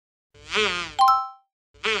My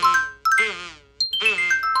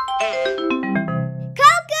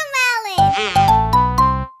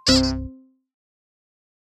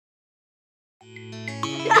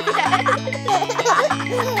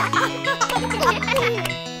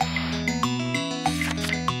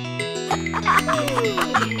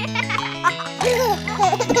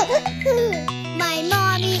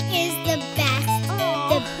mommy is the best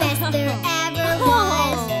there ever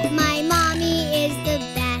was. My mommy is the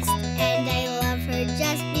best, and I love her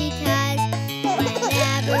just because.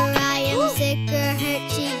 Whenever I am sick or hurt,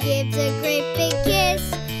 she gives a great big kiss.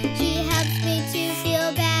 She helps me to feel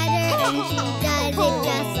better, and she does it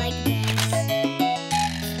just like this.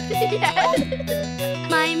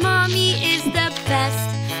 My mommy is the best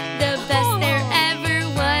there ever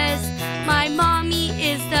was. My mommy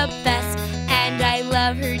is the best, and I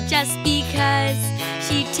love her just because.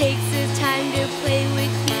 She takes the time to play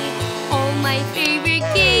with me all my favorite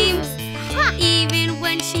games. Even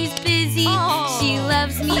when she's busy, she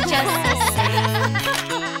loves me just the same.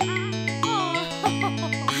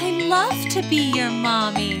 I love to be your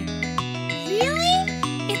mommy. Really?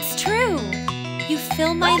 It's true. You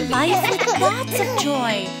fill my life with lots of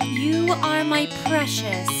joy. You are my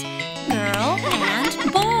precious girl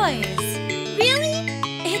and boys. Really?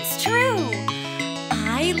 It's true.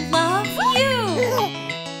 I love you.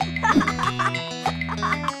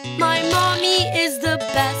 My mommy is the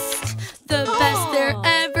best there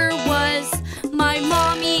ever was. My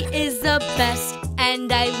mommy is the best,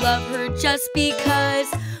 and I love her just because.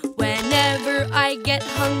 Whenever I get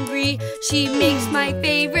hungry, she makes my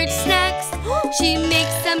favorite snacks. She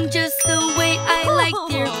makes them just the way I like.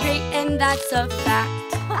 They're great, and that's a fact.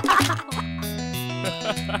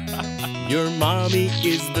 Your mommy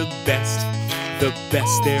is the best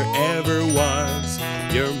there ever was.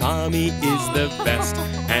 Your mommy is the best,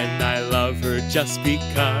 and I love her just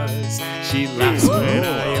because. She laughs when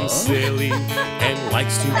I am silly and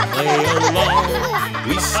likes to play along.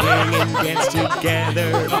 We sing and dance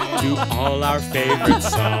together to all our favorite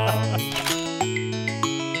songs.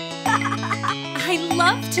 I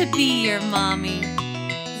love to be your mommy.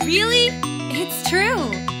 Really? It's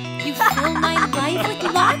true. You fill my life with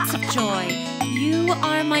lots of joy. You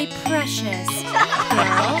are my precious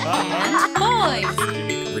girl and boys.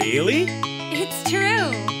 Really? It's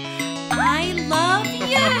true. I love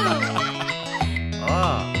you.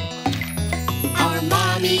 Our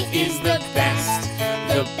mommy is the best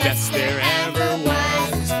there ever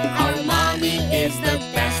was. Our mommy is the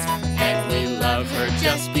best, and we love her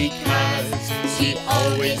just because. She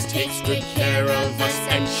always takes good care of us,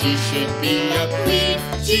 and she should be a queen.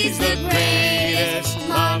 She's the greatest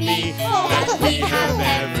mommy that we have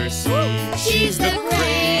ever seen. She's the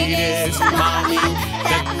greatest mommy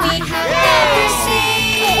that we have ever seen.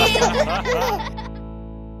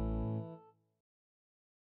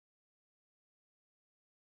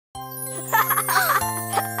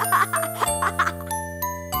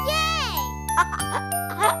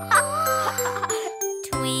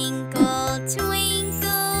 Twinkle,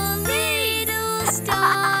 twinkle, little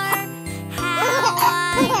star, how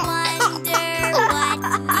I wonder what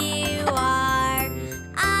you are.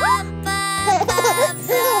 Up above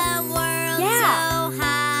the world so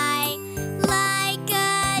high, like a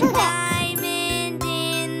diamond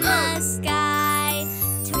in the sky.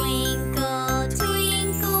 Twinkle,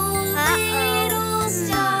 twinkle, little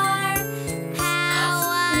star, how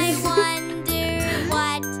I wonder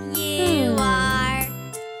what you are.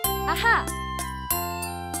 Aha!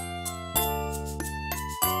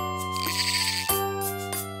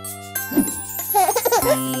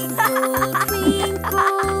 Twinkle,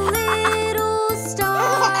 twinkle, little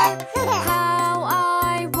star, how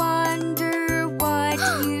I wonder what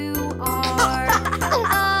you are.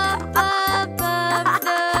 Up above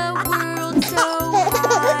the world so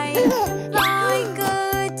high, like a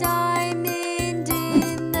diamond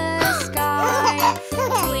in the sky.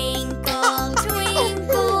 Twinkle,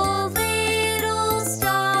 twinkle, little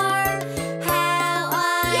star, how I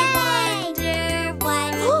wonder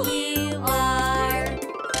what you are.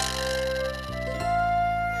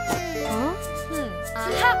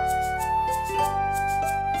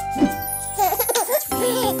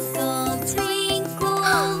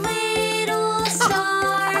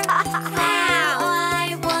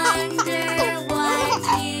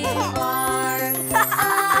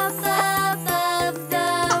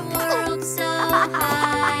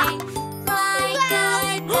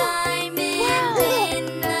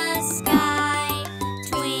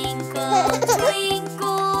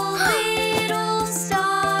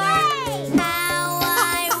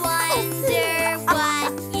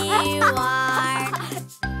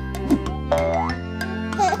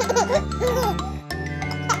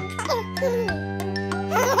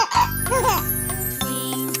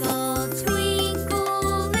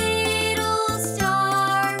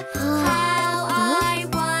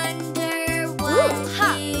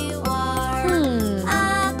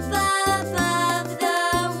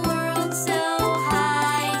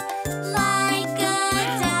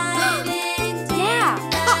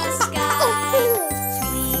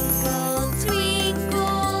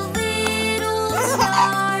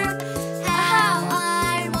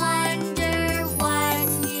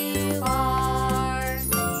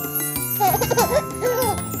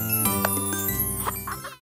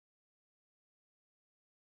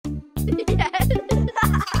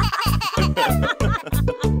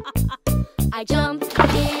 I jump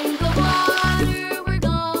in the water, we're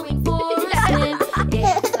going for a swim.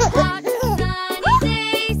 It's a hot, sunny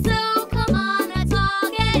day, so come on, let's all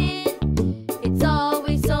get in. It's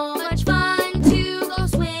always so much fun to go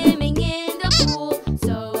swimming in the pool.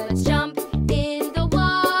 So let's jump in the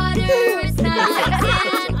water, it's nice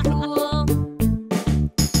and cool.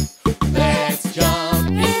 Let's jump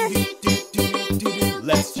in,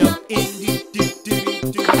 let's jump in,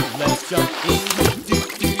 let's jump in,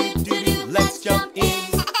 let's jump in.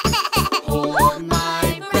 Hold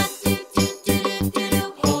my breath,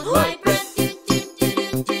 hold my breath,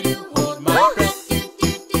 hold my breath,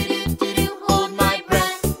 hold my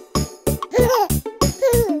breath.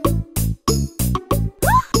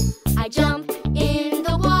 I jump in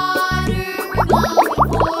the water, we're going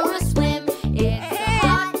for a swim. It's a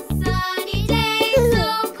hot, sunny day, so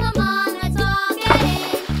come on, let's all get in.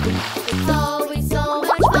 It's always so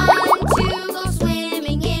much fun to go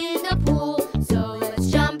swimming in the pool. So let's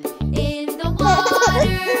jump in the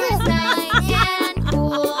water, it's nice and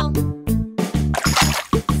cool.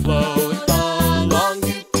 Float along,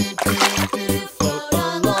 float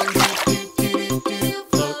along,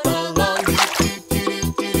 float along,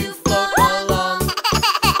 float along.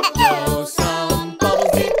 Blow some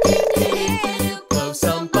bubbles, blow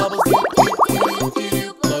some bubbles,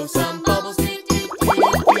 blow some bubbles,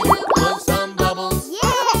 blow some bubbles.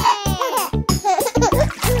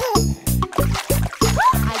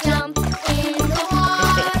 I jump in the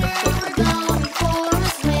water, we're going for a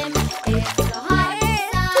swim. It's a hot,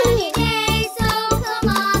 sunny day, so come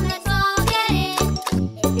on, let's all get in.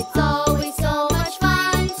 It's always so much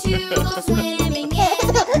fun to go swimming in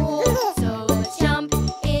the pool. So let's jump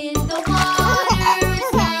in the water,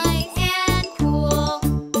 it's nice and cool.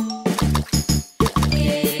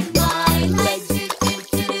 Kick my legs,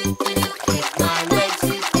 kick my legs,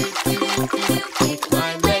 kick my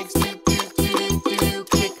legs,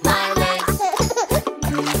 kick my legs.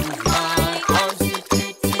 Move my arms,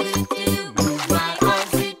 move my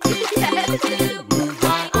arms, move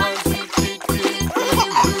my arms, move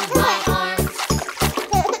my arms.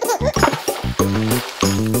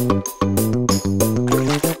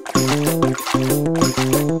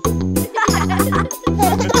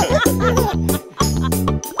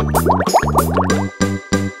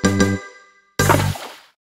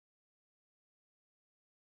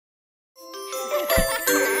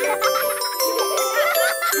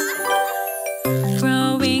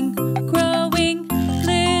 Growing, growing,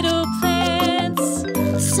 little plants.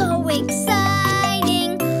 So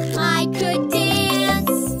exciting, I could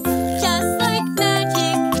dance. Just like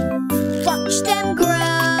magic, Watch them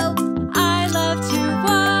grow. I love to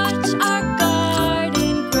watch our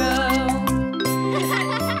garden grow.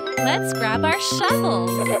 Let's grab our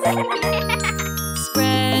shovels.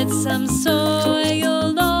 Spread some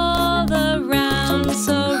soil all around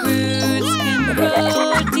so roots can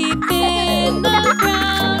grow deep in the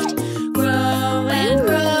ground. Grow and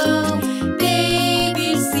grow,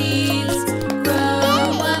 baby seeds.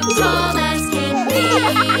 Grow up tall as can be.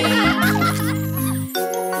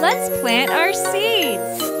 Let's plant our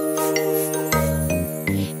seeds.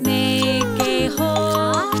 Make a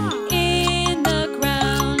hole in the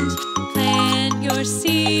ground. Plant your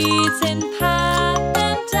seeds and pat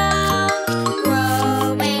them down.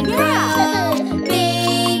 Grow and grow,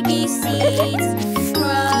 baby seeds.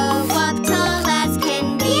 Grow up tall as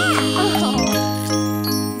can be.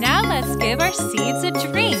 Now let's give our seeds a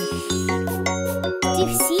drink. Do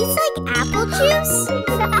seeds like apple juice?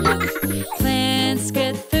 Plants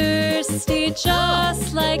get thirsty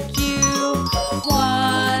just like you.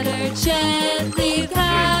 Water gently,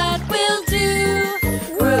 that will do.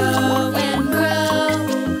 Grow and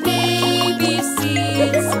grow, baby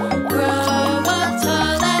seeds. Grow up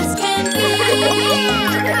tall as can be.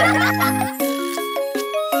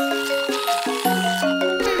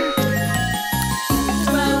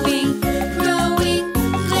 Growing, growing,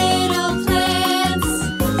 little plants.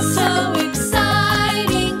 So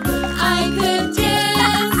exciting, I could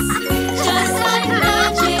dance. Just like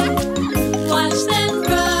magic, watch them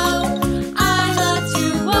grow. I love to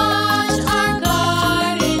watch our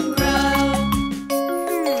garden grow.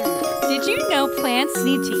 Did you know plants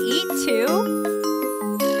need to eat too?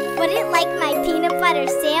 Would it like my peanut butter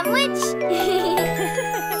sandwich?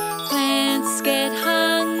 Plants get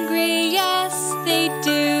hungry, yes they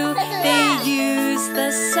do. They use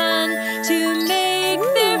the sun to make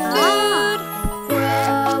their food.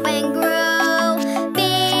 Grow and grow,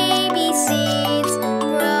 baby seeds.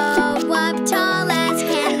 Grow up tall as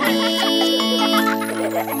can be.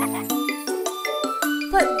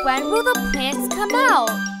 But when will the plants come out?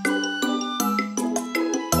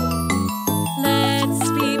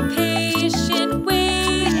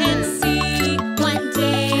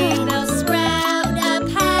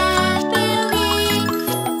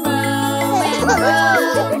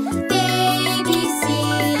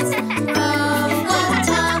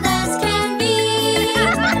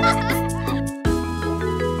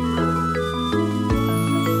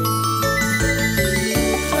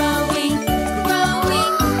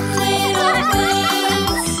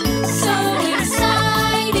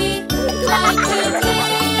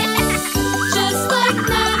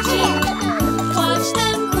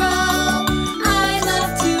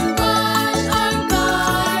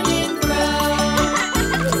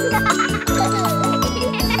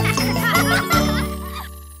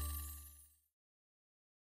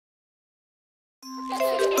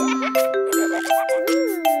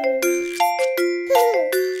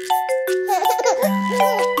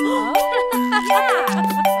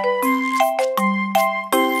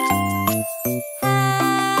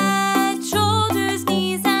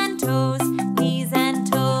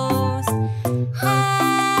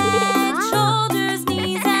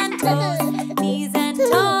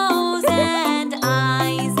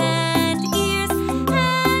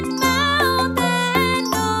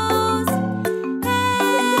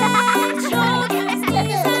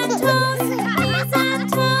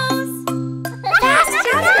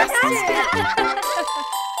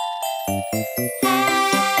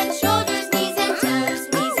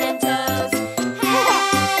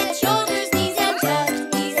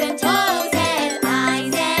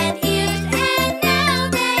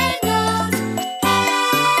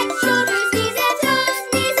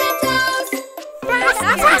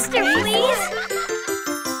 Faster, please.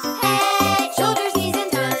 Head, shoulders, knees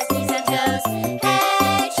and toes, knees and toes.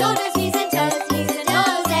 Head, shoulders, knees and toes, knees and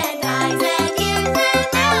toes, and eyes and ears and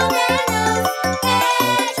mouth and nose.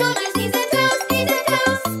 Head, shoulders, knees and toes, knees and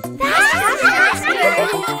toes. Faster.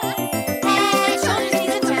 Head, shoulders,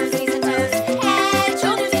 knees and toes, knees and toes. Head,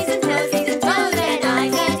 shoulders, knees and toes, knees and toes, and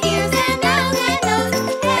eyes and ears and mouth and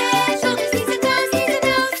nose. Head, shoulders, knees and toes,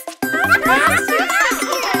 knees and toes.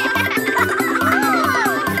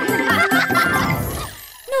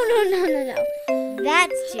 No.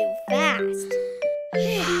 That's too fast.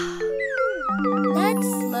 Let's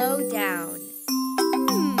slow down.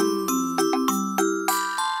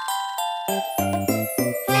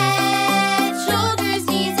 Head, shoulders,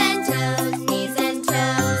 knees and toes, knees and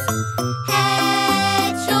toes.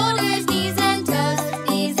 Head, shoulders, knees and toes,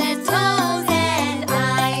 knees and toes, and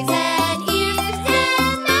eyes and ears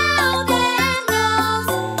and mouth and nose.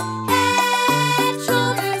 Head,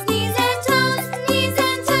 shoulders, knees and toes, knees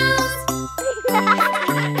and toes.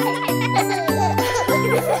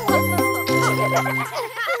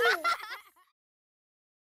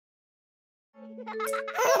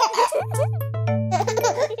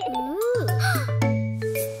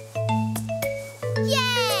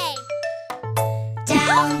 Yay!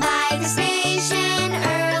 Down by the station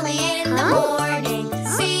early in the morning,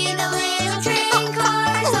 see the little train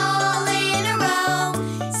cars all in a row.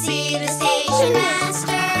 See the station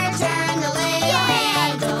master turn the little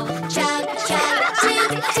handle, chug, chug,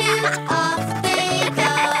 toot, toot, off they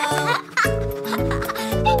go.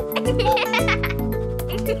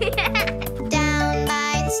 Down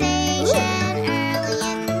by the station early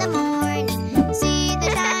in the morning, see the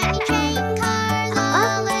tiny train cars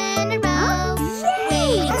all in a row.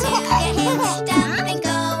 Waiting to get hitched up and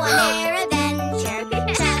go on their adventure.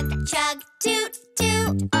 Chug, chug, toot,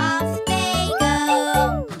 toot, off they go.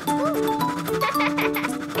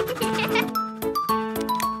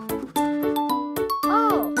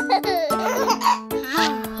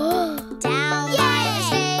 Down by the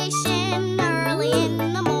station early in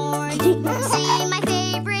the morning, see my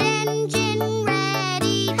favorite engine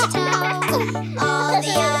ready to tow. All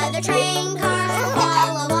the other train cars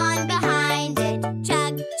follow on behind it.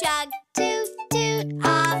 Chug, chug, toot, toot,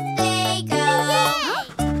 off they go.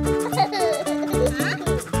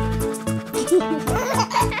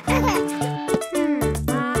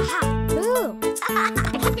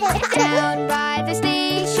 Down by the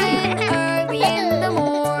station early in the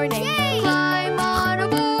morning, climb on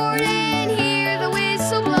aboard and hear the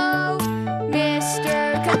whistle blow.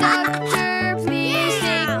 Mr. Conductor, please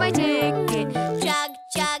take my ticket. Chug,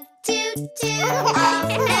 chug, toot, toot, off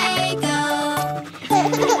they go.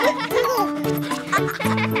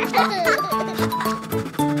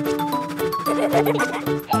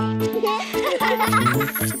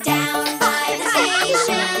 Down by the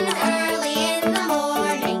station early in the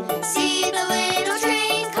morning, see the little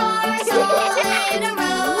train cars all in a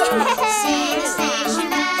row. See the station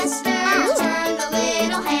master turn the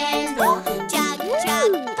little handle, chug,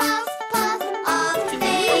 chug, puff, puff, off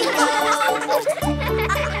they go.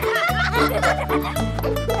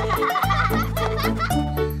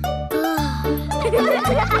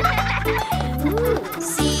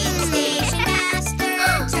 See the station master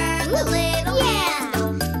turn the little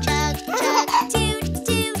handle, chug, chug, toot,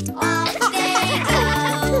 toot, off they go.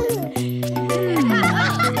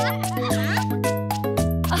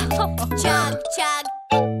 Chug, chug,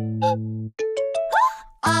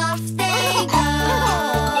 off they go.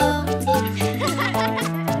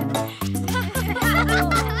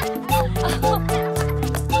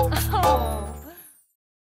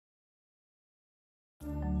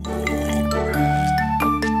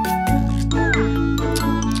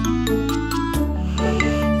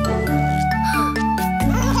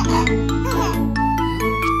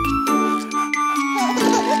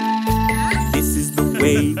 This is the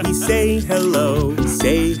way we say hello,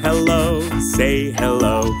 say hello, say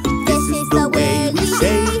hello. This is the way we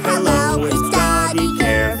say hello. It's Doggie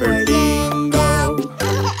care for Dingo.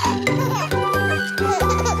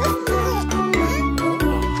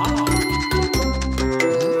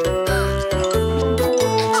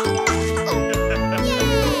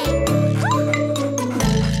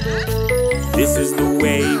 This is the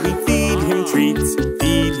way we feed him treats,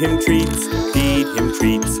 feed him treats, feed him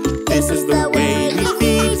treats. This is the way we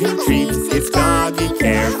feed him treats. It's Doggie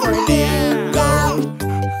care for Dingo.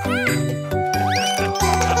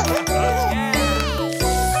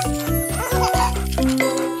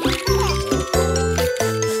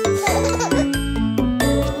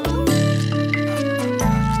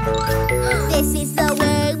 This is the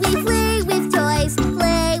way we play with toys,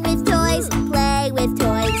 play with toys, play with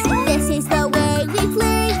toys. This is the way we play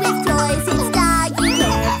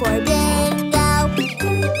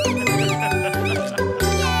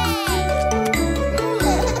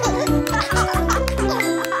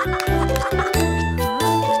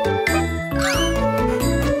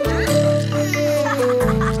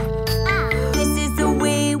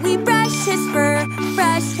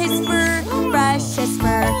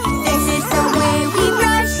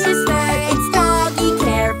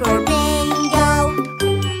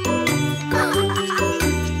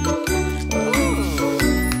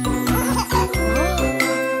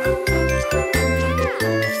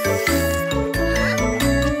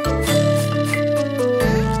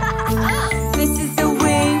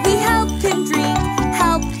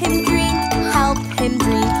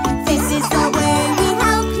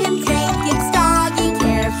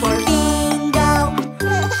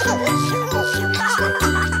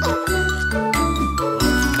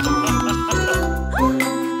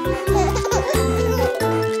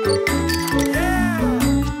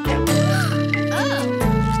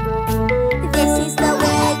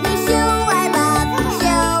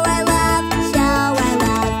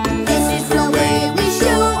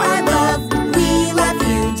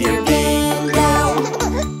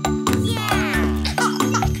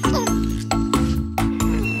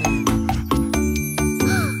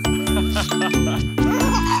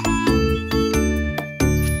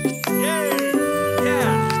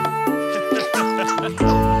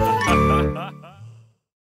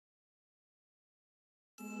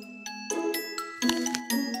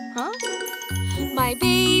My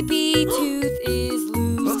baby tooth is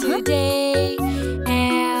loose today.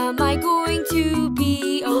 Am I going to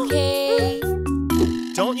be okay?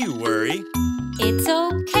 Don't you worry. It's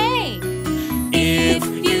okay. If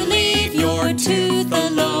you leave your tooth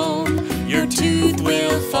alone, your tooth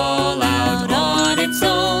will fall out on its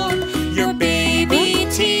own. Your baby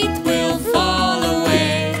teeth will fall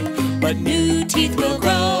away, but new teeth will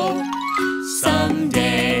grow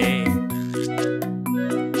someday.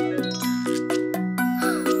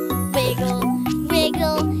 Wiggle,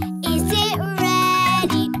 wiggle, is it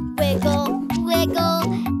ready? Wiggle, wiggle,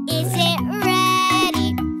 is it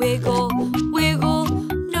ready? Wiggle, wiggle,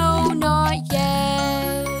 no, not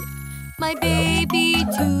yet. My baby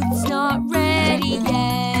tooth's not ready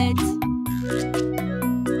yet.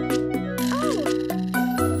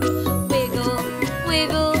 Wiggle,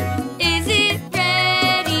 wiggle, is it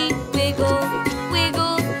ready? Wiggle,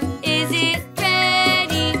 wiggle, is it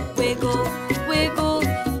ready? Wiggle, wiggle,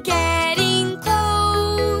 getting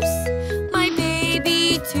close. My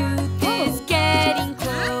baby tooth is getting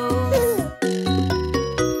close.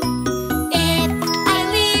 If I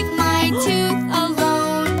leave my tooth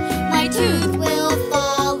alone, my tooth will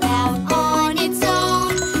fall out on its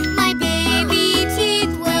own. My baby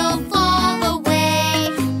teeth will fall away,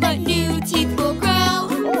 but new teeth will grow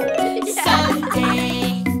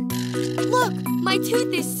someday. Look, my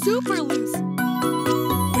tooth is super loose.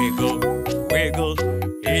 Wiggle, wiggle,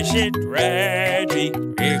 is it ready?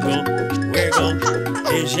 Wiggle, wiggle,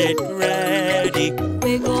 is it ready?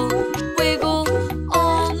 Wiggle, wiggle,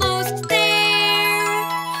 almost there.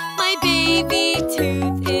 My baby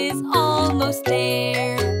tooth is almost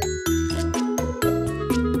there.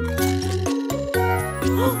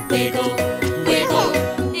 Wiggle, wiggle,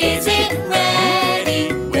 is it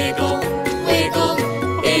ready? Wiggle, wiggle,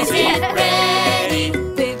 is it ready?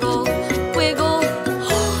 Wiggle, wiggle,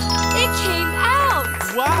 it came out!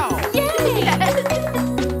 Wow! Yay!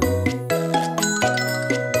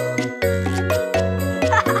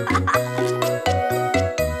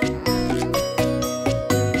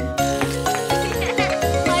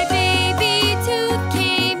 My baby tooth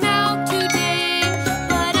came out today,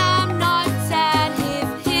 but I'm not sad. Hip,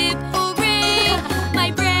 hip, hooray!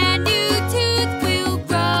 My brand new tooth will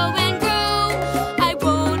grow and grow. I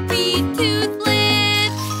won't be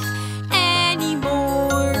toothless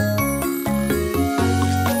anymore.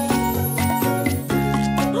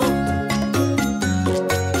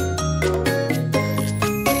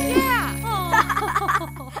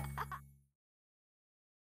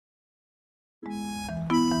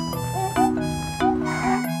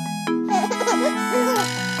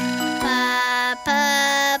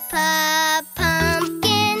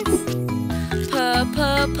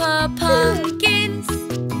 Pumpkins. Pumpkins.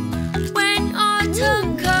 When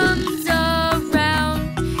autumn comes around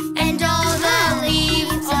And all the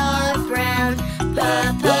leaves are brown.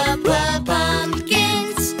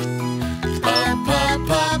 Pumpkins.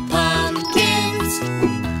 Pumpkins.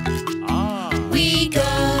 We go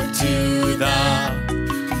to the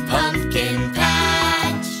pumpkin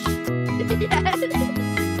patch.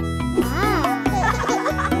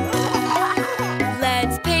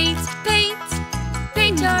 let's paint, paint,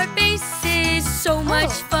 paint our faces. So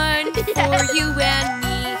much fun for you and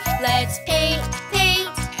me. Let's paint, paint,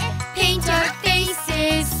 paint our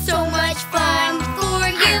faces. So much fun for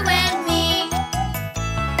you and me.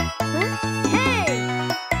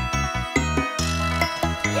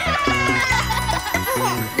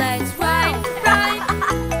 Let's ride, ride,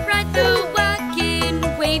 ride the wagon.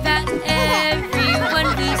 Wave at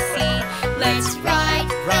everyone we see. Let's ride,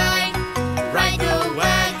 ride, ride the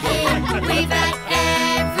wagon. Wave at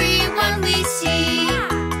everyone we see.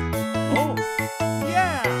 Oh,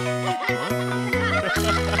 yeah!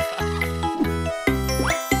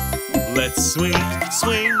 Let's swing,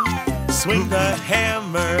 swing, swing the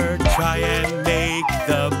hammer. Try and make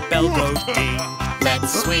the bell go ding.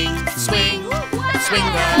 Let's swing, swing, swing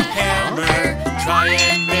the hammer. Try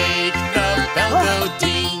and make the bell go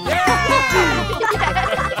ding.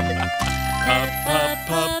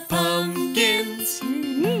 Pumpkins.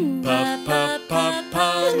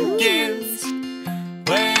 Pumpkins.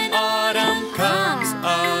 When autumn comes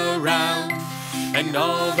around and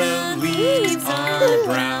all the leaves are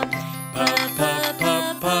brown.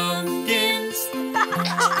 Pumpkins.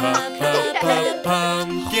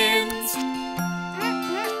 Pumpkins.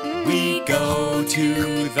 We go to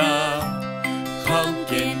the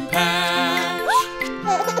pumpkin patch.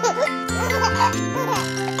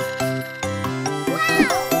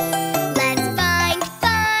 Let's find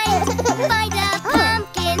a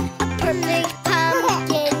pumpkin, a perfect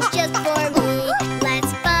pumpkin just for me.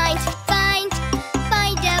 Let's find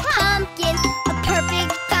a pumpkin, a perfect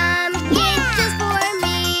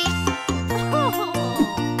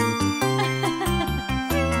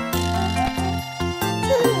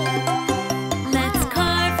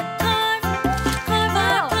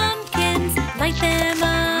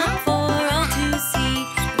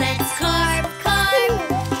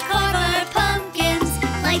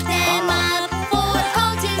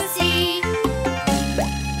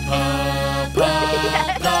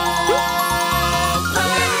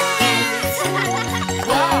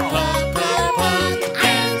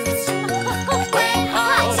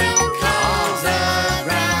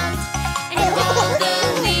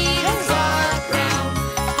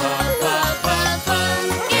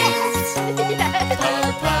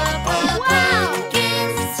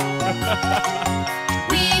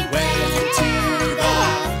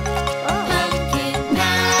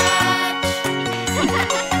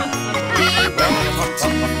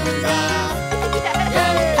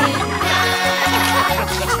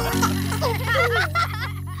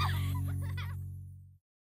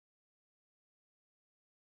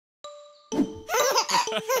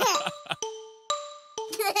It's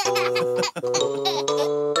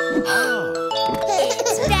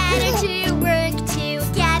better to work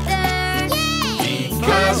together.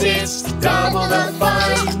 Because it's double the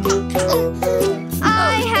fun. I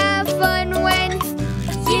have fun when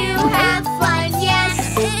you have fun, yes.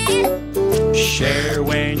 Share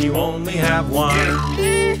when you only have one.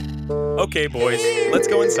 Okay, boys, let's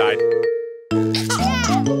go inside.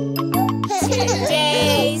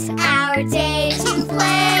 Today's our day to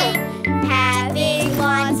play, having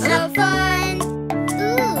lots of fun.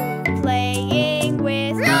 Playing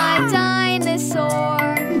with my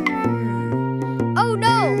dinosaur. Oh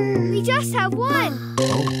no, we just have one.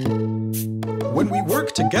 When we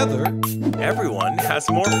work together, Everyone has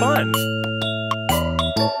more fun.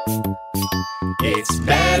 It's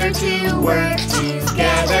better to work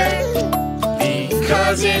together.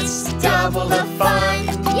 Because it's double the fun.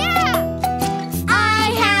 Yeah!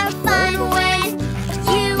 I have fun when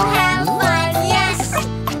you have fun, yes.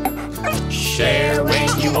 Share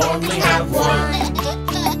when you only have one.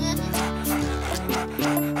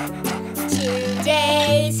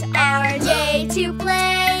 Today's our day to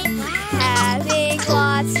play, having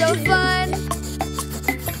lots of fun.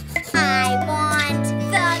 I want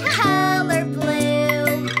the color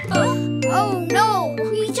blue. Oh no,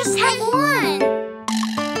 we just have one.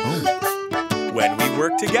 When we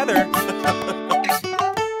work together.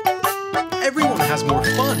 everyone has more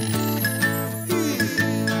fun.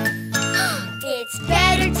 It's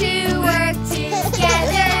better to work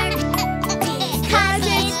together because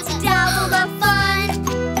it's double the fun.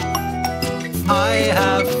 I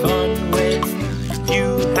have fun when you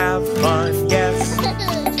have fun, yes.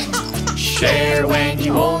 Share when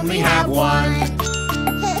you only have one.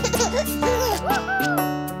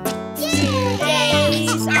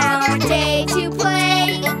 Today's our day to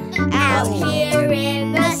play out here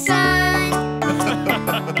in the sun,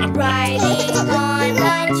 riding on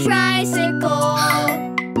a tricycle.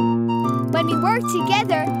 When we work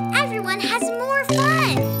together, everyone has more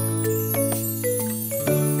fun.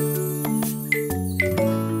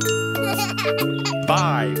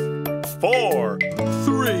 5, 4,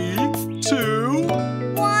 3, 2,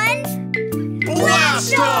 1,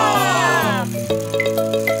 blast off!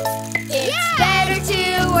 It's better to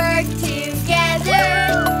work together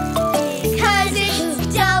because it's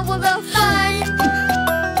double the fun.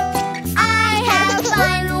 I have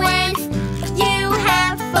fun when you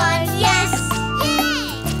have fun, yes.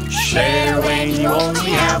 Share when you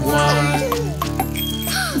only have one.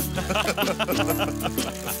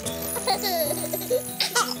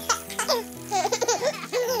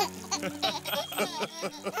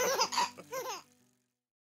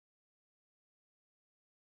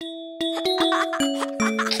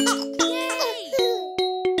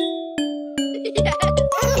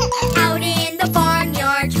 Out in the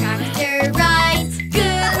barnyard, tractor rides.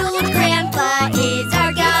 Good old grandpa is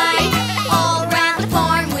our guide. All around the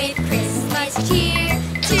farm with Christmas cheer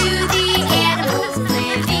to the animals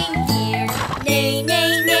living here. Neigh,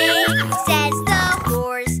 neigh, neigh, says the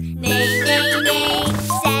horse. Neigh, neigh, neigh,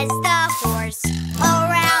 says the horse. All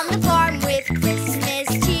around the farm with Christmas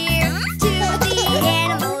cheer to the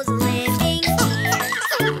animals living here.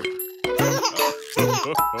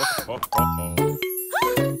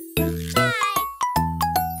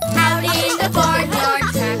 Out in the barnyard,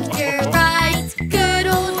 tractor rides. Good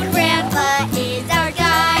old grandpa is our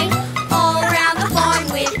guide. All around the farm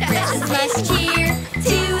with Christmas cheer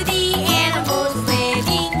to the animals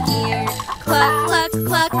living here. Cluck, cluck,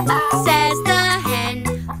 cluck, says the hen.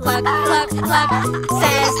 Cluck, cluck, cluck,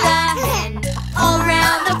 says the hen. All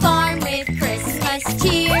around the farm with Christmas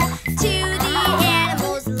cheer to the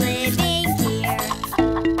animals living here.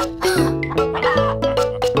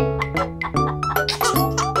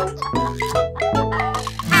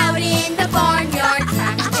 Out in the barnyard,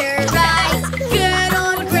 tractor rides. Good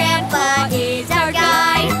old grandpa is our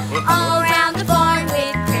guide. All around the farm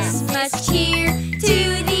with Christmas cheer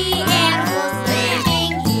to the animals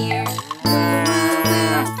living here. Moo, moo,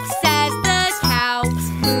 moo, says the cow.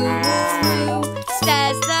 Moo, moo, moo,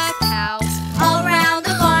 says the cow. All around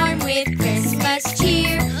the farm with Christmas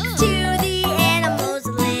cheer to the animals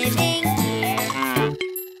living here.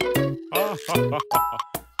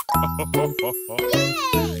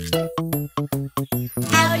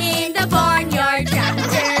 Out in the barnyard,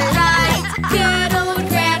 tractor rides. Good old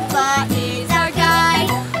grandpa is our guide.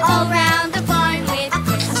 All around the farm with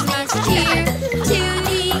Christmas cheer to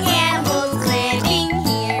the animals living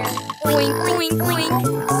here. Oink, oink, oink,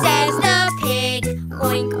 says the pig.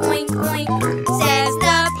 Oink, oink, oink, says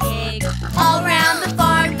the pig. All around the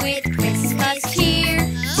farm with Christmas cheer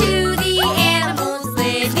to the animals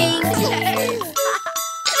living here.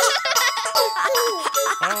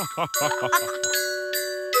 Out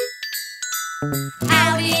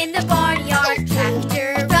in the barnyard,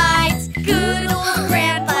 tractor rides. Good old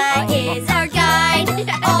Grandpa is our guide.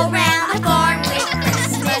 All round the farm with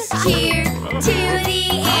Christmas cheer to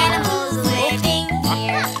the animals living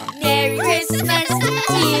here. Merry Christmas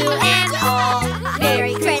to you and all.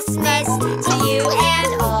 Merry Christmas to you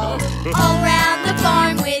and all. All round the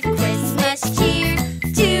farm with Christmas cheer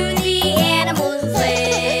to the animals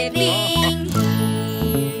living here.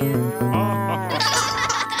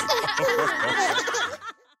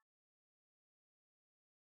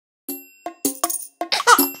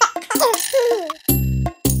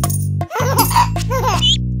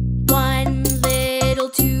 One little,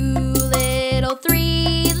 two little,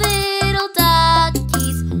 three little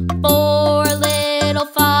duckies. Four little,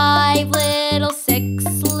 five little, six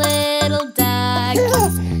little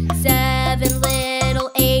duckies. Seven little,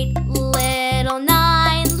 eight little,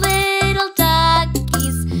 nine little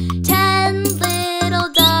duckies. 10 little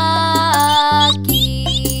duckies.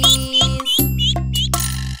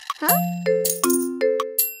 Huh?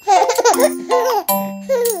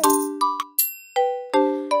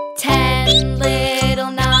 10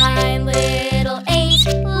 little, 9 little, 8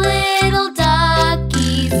 little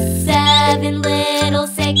duckies. 7 little,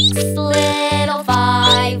 6 little,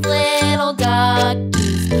 5 little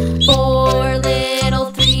duckies. 4 little,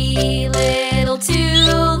 3 little, 2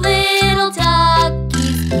 little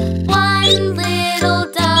duckies. 1 little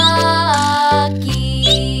ducky.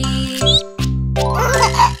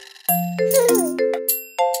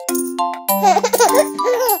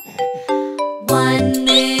 One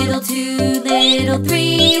little, two little,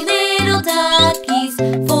 three little duckies.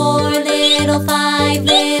 4 little, 5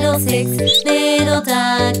 little, 6 little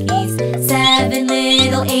duckies. 7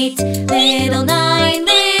 little, 8 little, 9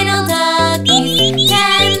 little duckies.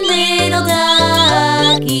 10 little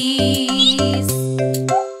duckies.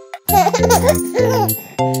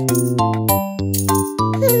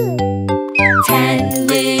 10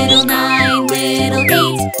 little, 9 little,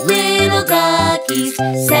 8 little duckies.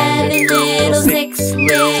 7 little, 6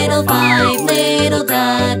 little, 5 little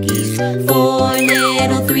duckies. 4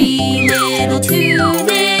 little, 3 little, 2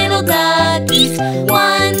 little duckies.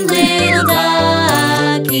 1 little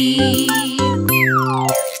ducky.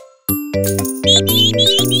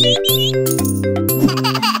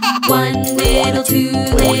 1 little, 2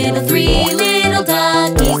 little, 3 little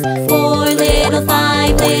duckies. 4 little,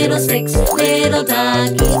 5 little, 6 little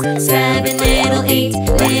duckies. 7 little, 8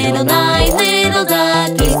 little, 9 little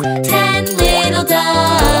duckies. 10 little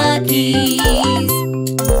duckies.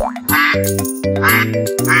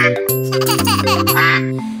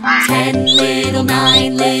 10 little,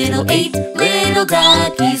 9 little, 8 little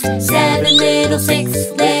duckies. 7 little,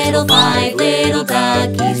 6 little, 5 little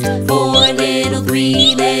duckies. 4 little,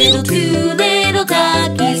 3 little, 2 little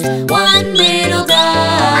duckies. 1 little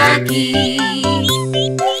ducky.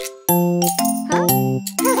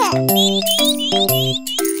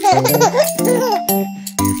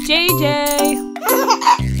 JJ.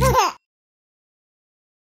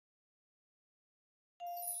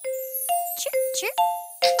 Chirp.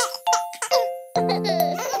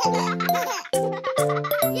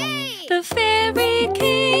 Yay! The fairy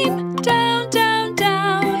came down, down,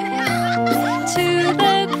 down to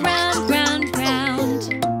the ground, ground, ground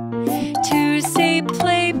to say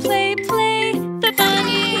play, play, play the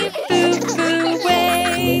bunny foo-foo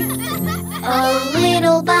way. Oh,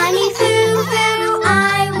 little bunny foo-foo,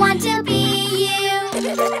 I want to be you.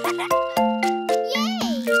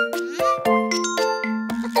 Yay!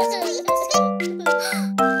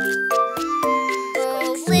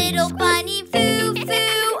 Oh, little bunny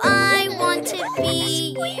foo-foo, I want to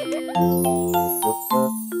be you.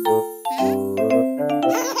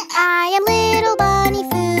 I am little bunny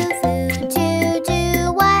foo-foo, to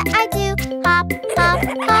do what I do. Hop, hop,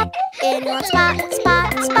 hop, in one spot,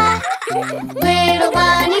 spot, spot. Little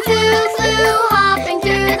bunny foo-foo, hopping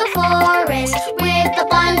through the forest with a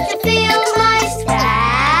bunch of field mice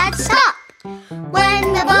that stop when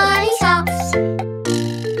the bunny stops.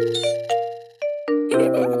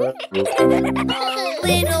 Oh,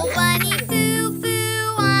 little bunny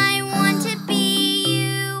foo-foo, I want to be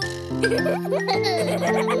you.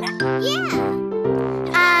 Yeah.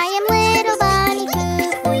 I am little bunny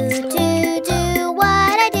foo-foo, to do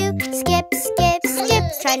what I do. Skip, skip, skip,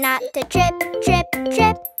 try not to trip, trip,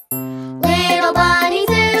 trip. Little bunny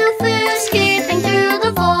foo-foo, skipping through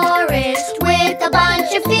the forest with a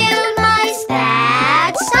bunch of field mice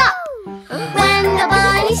that stop when the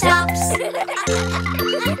bunny stops.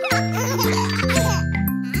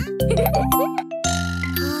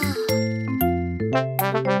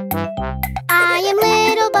 I am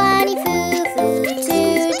little bunny foo-foo, to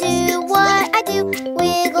do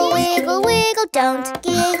don't.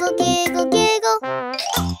 Giggle, giggle, giggle.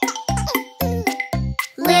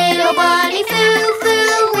 Little bunny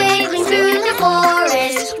foo-foo, wiggling through the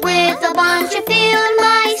forest with a bunch of field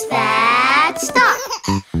mice that stop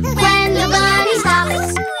when the bunny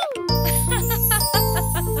stops.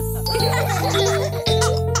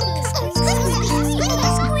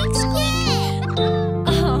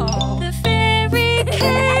 Oh, the fairy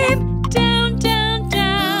came down, down,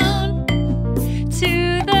 down to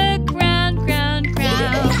the ground, ground,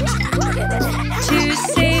 ground to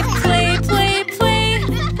say play, play, play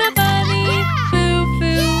the bunny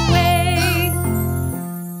foo-foo way.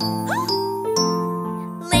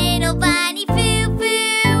 Little bunny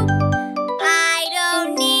foo-foo, I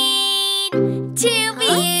don't need to be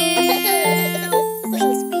you.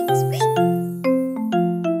 Squeak, squeak, squeak.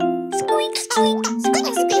 Squeak, squeak, squeak,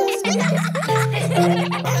 squeak, squeak.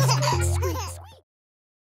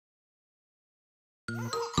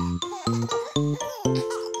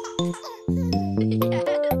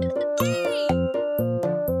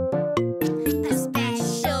 A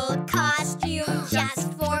special costume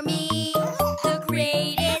just for me. The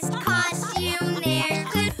greatest costume there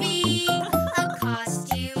could be. A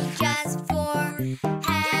costume just for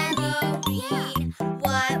Halloween.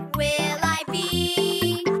 What will I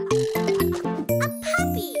be? A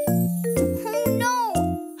puppy. Oh no.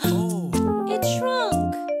 Oh, It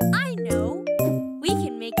shrunk. I know. We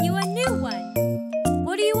can make you a new one.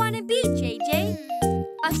 What do you want to be, JJ?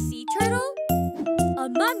 A sea turtle? A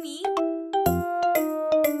mummy?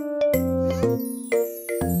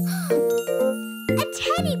 A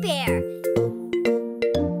teddy bear.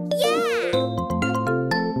 Yeah.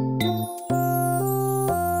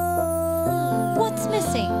 What's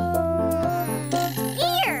missing?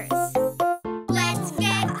 Ears. Let's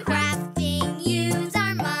get crafting, use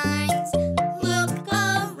our minds. Look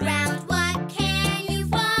around, what can you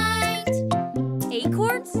find?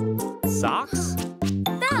 Acorns? Socks?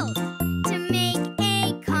 Bells? To make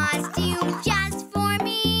a costume just for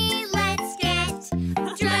me, let's get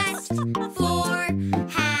dressed for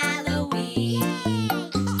Halloween.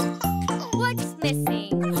 What's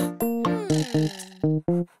missing?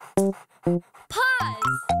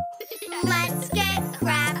 Paws? Let's get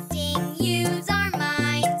crafting, use our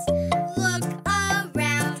minds. Look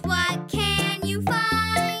around, what can you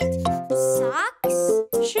find? Socks?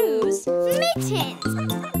 Shoes? Mittens.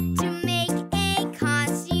 To make a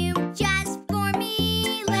costume just for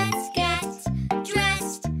me, let's get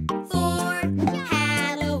dressed for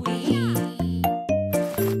Halloween.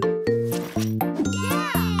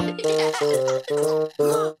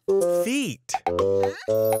 Feet?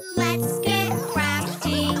 Let's get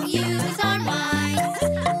crafting, use our minds.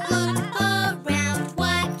 Look around,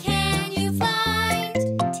 what can you find?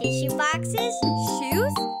 Tissue boxes?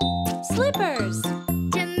 Shoes? Slippers?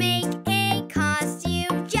 To make a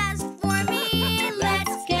costume just for me,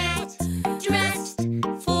 let's get dressed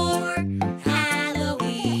for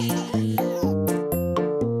Halloween.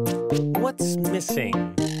 What's missing?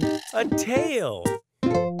 A tail?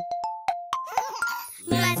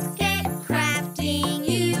 Let's get crafting,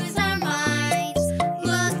 use our minds.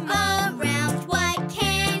 Look around, what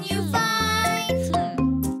can you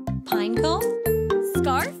find? Pine cone?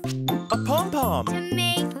 Scarf? A pom-pom? To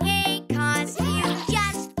make a costume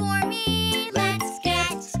just for me, let's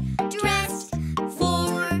get dressed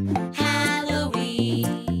for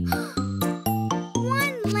Halloween.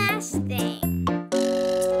 One last thing.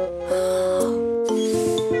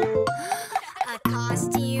 A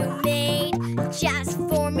costume made just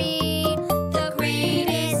for me. The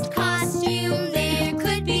greatest costume there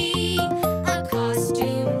could be. A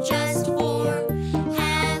costume just for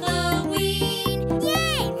Halloween.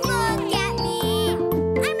 Yay! Look at me.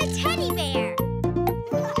 I'm a teddy bear.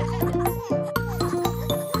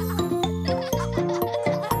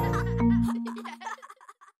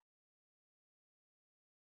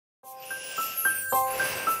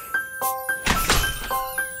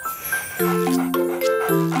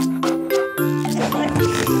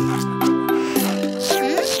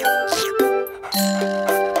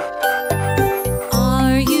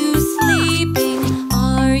 Are you sleeping?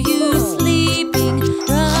 Are you sleeping?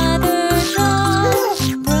 Brother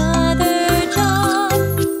John, Brother John.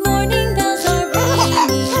 Morning bells are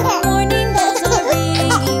ringing, morning bells are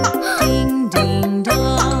ringing. Ding, ding,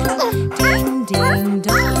 dong, ding, ding,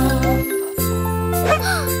 dong.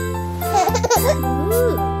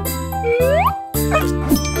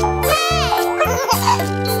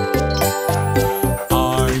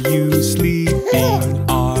 Are you sleeping?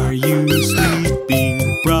 Are you sleeping?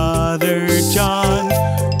 Brother John,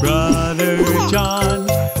 Brother John.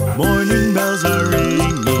 Morning bells are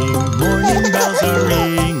ringing, morning bells are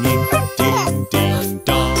ringing. Ding,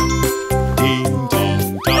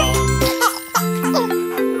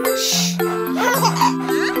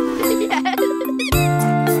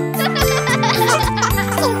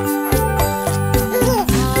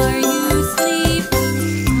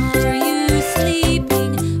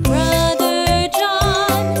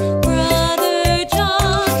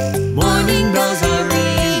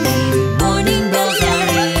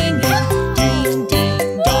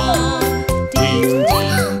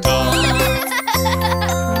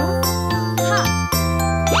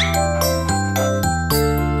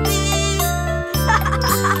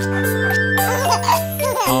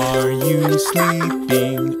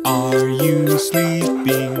 sleeping? Are you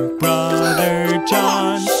sleeping? Brother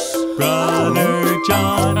John, Brother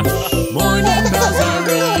John. Morning bells are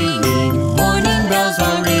ringing, morning bells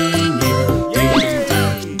are ringing. Ding,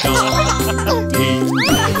 ding, dong, ding,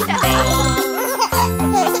 ding, dong.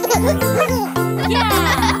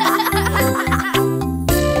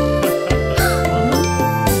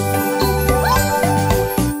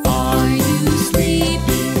 Are you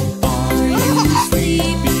sleeping? Are you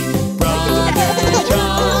sleeping? Brother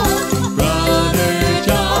John, Brother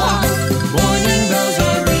John. Morning bells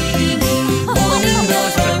are ringing, morning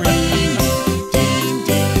bells are ringing. Ding,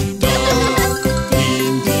 ding, dong,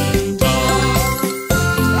 ding, ding, dong.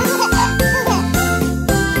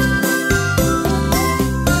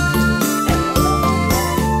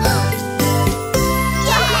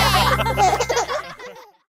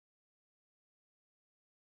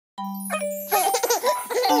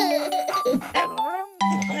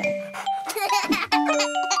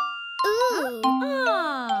 Ooh.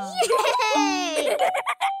 Yay!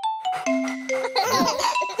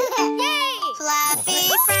 Fluffy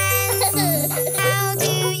friends, how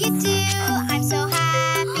do you do? I'm so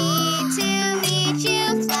happy to meet you,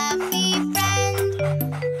 fluffy friend.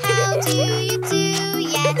 How do you do?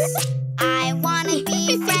 Yes, I wanna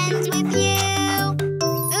be friends with you.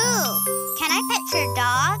 Ooh, can I pet your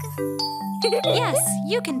dog? Yes,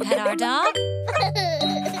 you can pet our dog.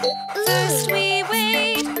 First we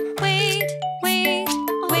wait, wait, wait,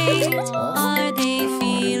 wait. Are they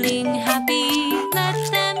feeling happy? Let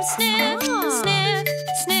them sniff, sniff,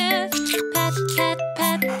 sniff. Pet, pet,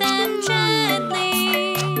 pet them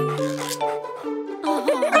gently.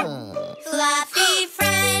 Fluffy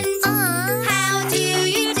friend, how do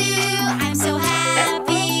you do? I'm so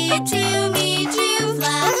happy to meet you,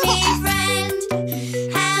 fluffy friend.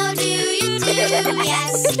 How do you do?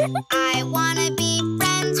 Yes, I wanna be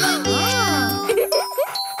friends with you.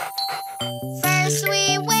 First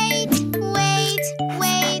we wait, wait,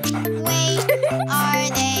 wait, wait. Are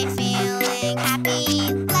they feeling happy?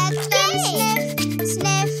 Let them sniff,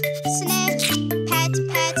 sniff, sniff. Pet,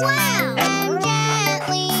 pet, pet them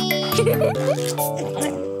gently.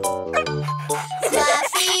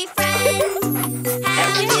 Fluffy friend,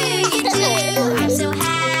 how do you do? I'm so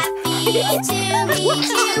happy to meet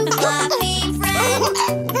you, fluffy friend.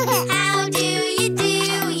 How do you do?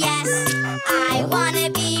 Yes, I wanna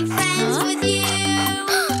be friends with you.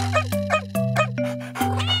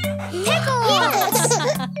 Pickles!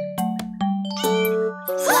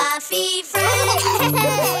 Fluffy friend,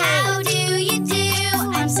 how do you do?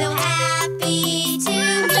 I'm so happy to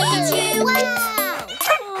meet you.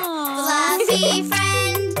 Fluffy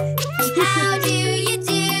friend, how do you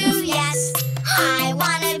do? Yes, I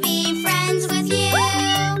wanna be friends with you.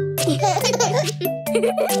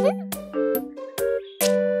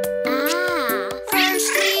 First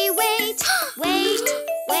we wait, wait,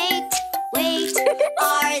 wait, wait.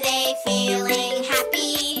 Are they feeling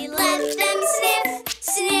happy? Let them sniff,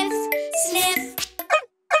 sniff, sniff.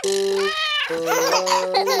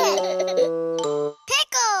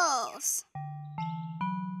 Pickles!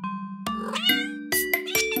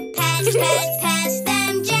 Pet, pet, pet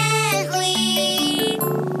them gently.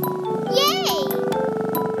 Yay!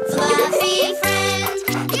 Fluffy friend,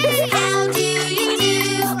 how do you do?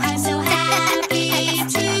 I'm so happy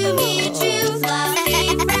to meet you, fluffy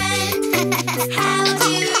friend. How do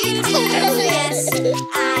you do? Yes,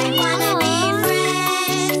 I wanna be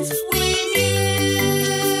friends with you.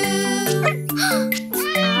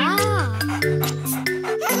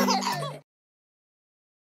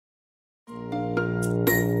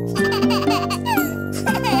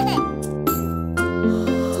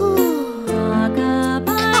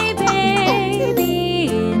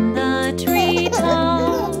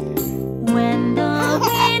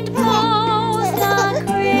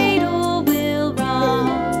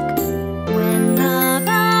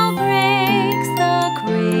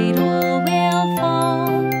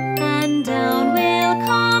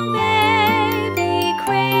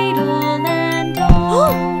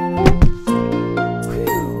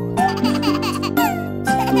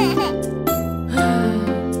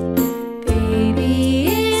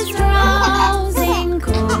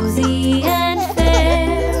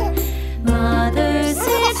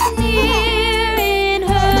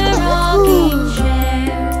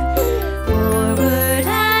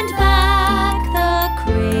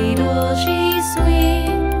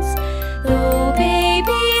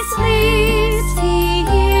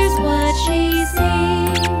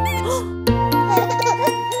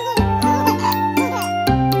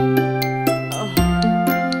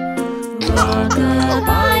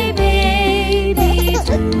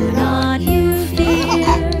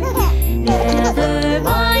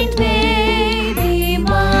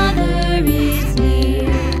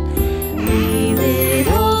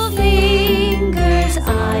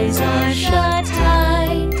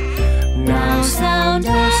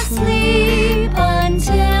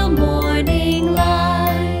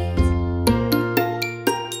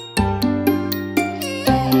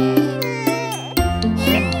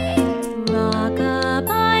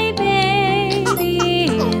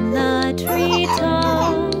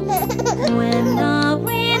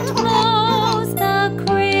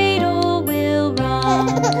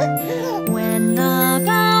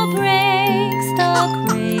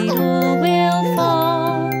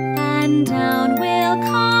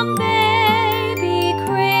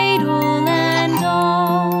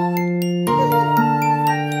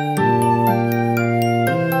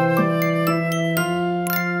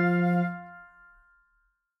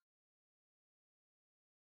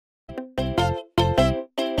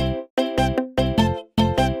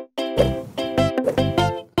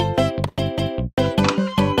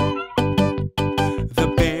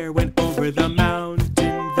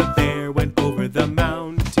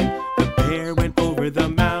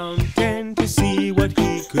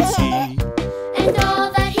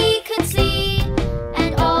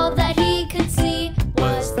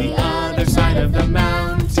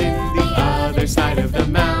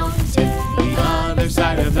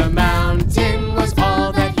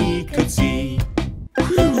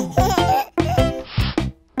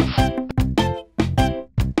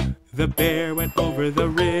 over the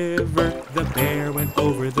river. The bear went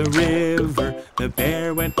over the river. The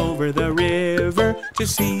bear went over the river to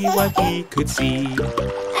see what he could see.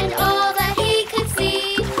 And all that he could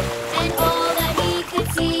see, and all that he could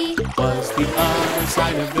see, Was the other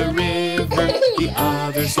side of the river, the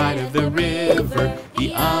other side of the river,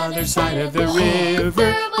 the other side of the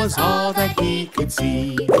river was all that he could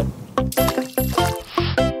see.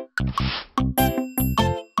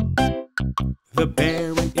 The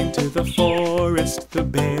bear went into the forest, the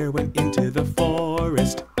bear went into the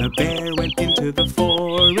forest, the bear went into the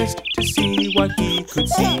forest to see what he could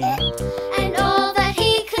see. and all that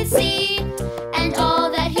he could see, and all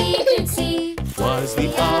that he could see, Was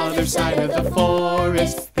the other side of the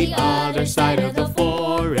forest, the other side of the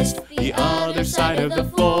forest, the other side of the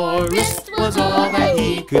forest was all that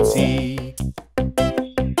he could see.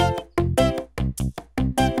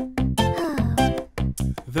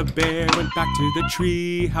 The bear went back to the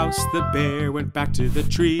tree house, the bear went back to the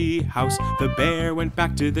tree house, the bear went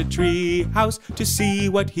back to the tree house to see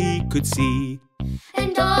what he could see.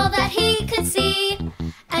 and all that he could see,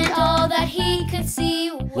 and all that he could see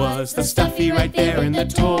Was the stuffy right there in the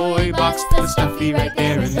toy box, the stuffy right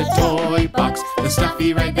there in the toy box, the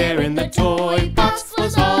stuffy right there in the toy box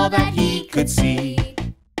was all that he could see.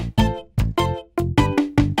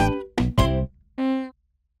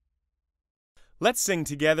 Let's sing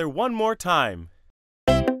together one more time.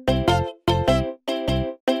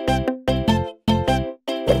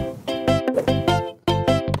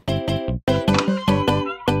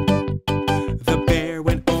 The bear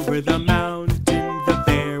went over the mountain, the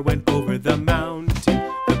bear went over the mountain,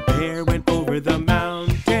 the bear went over the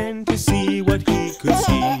mountain to see what he could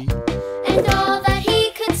see. and all that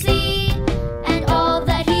he could see, and all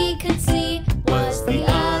that he could see Was the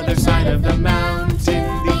other side of the mountain,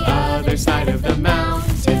 the other side of the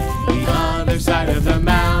mountain, the other side of the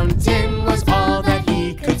mountain was all that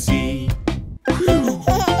he could see.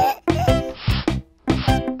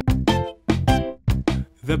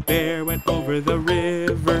 The bear went over the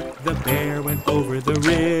river, the bear went over the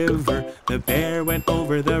river, the bear went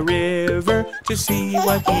over the river to see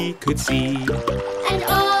what he could see. and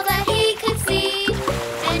all that he could see,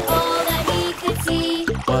 and all that he could see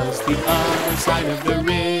Was the other side of the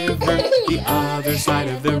river, the other side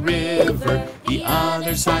of the river, the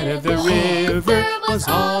other side of the river was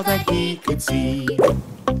all that he could see.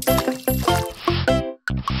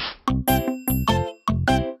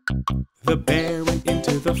 The bear went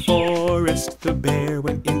into the forest, the bear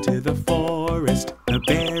went into the forest, the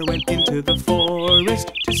bear went into the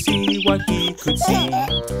forest to see what he could see.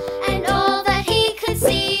 and all that he could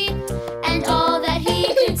see, and all that he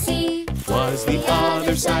could see Was the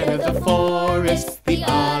other side of the forest, the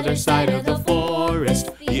other side of the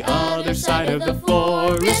forest, the other side of the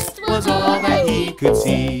forest was all that he could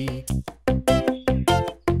see.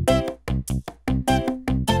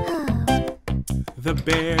 The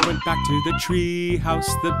bear went back to the tree house,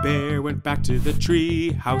 the bear went back to the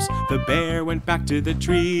tree house, the bear went back to the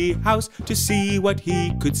tree house to see what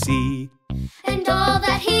he could see. and all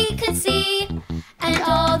that he could see, and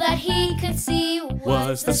all that he could see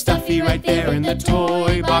Was the stuffy right there in the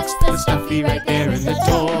toy box, the stuffy right there in the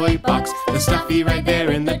toy box, the stuffy right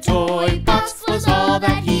there in the toy box was all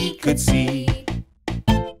that he could see.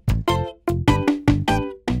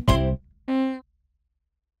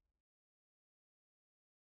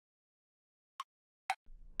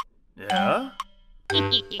 Yeah?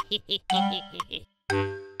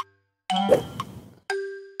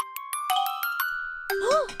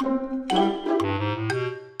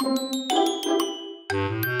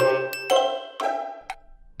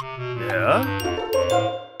 Yeah?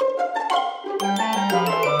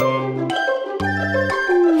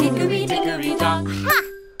 Hickory dickory dock,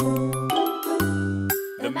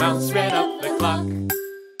 The mouse ran up the clock.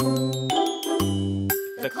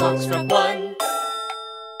 The clock struck one.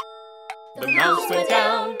 The mouse went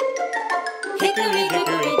down. Hickory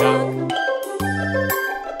dickory dock.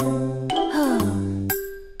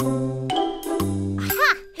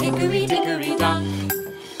 Hickory dickory dock.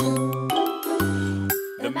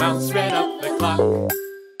 The mouse ran up the clock.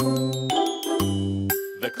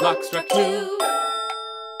 The clock struck two.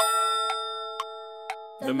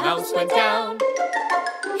 The mouse went down.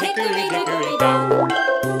 Hickory dickory dock.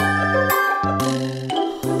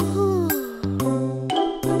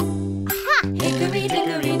 Hickory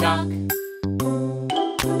dickory dock.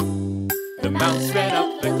 The mouse ran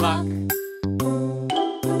up the clock.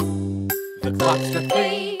 The clock struck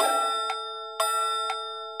three.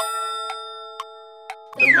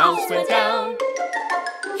 The mouse went down.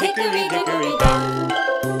 Hickory dickory dock.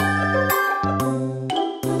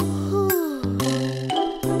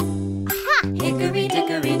 Hickory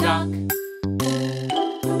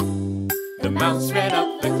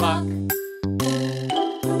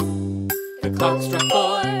The clock struck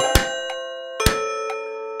 4.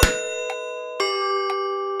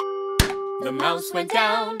 The mouse went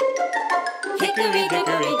down. Hickory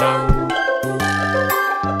dickory dock.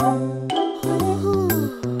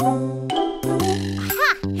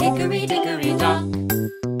 Hickory dickory dock.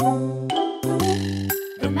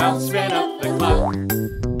 The mouse ran up the clock.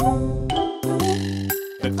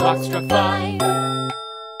 The clock struck 5.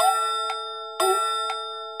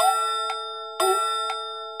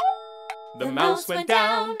 The mouse went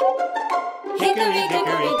down. Hickory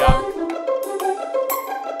dickory dock.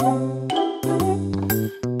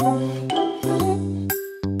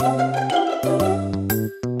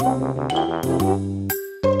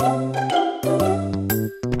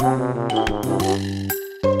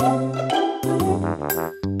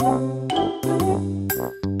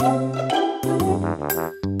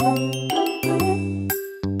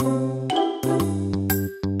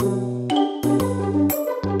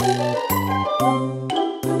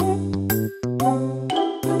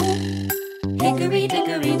 Hickory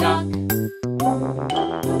dickory dock.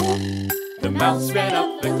 The mouse ran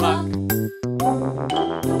up the clock.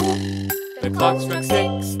 The clock struck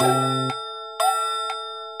 6.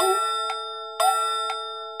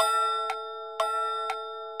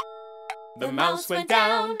 The mouse went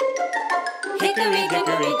down. Hickory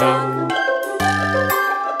dickory dock.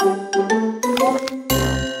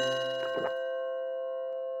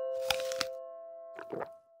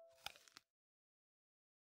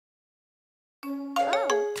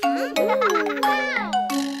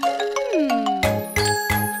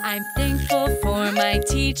 I'm thankful for my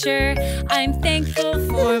teacher. I'm thankful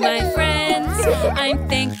for my friends. I'm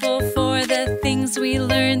thankful for the things we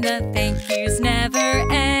learn. The thank yous never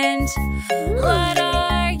end. What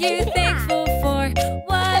are you thankful for?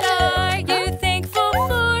 What are you thankful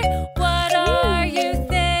for? What are you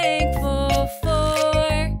thankful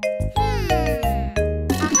for?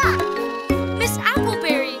 Miss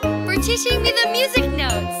Appleberry for teaching me the music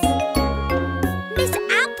notes. Miss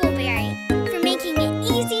Appleberry for making it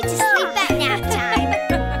easy to sleep at nap time.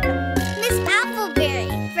 Miss Appleberry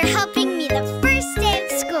for helping me the first day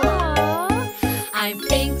of school. I'm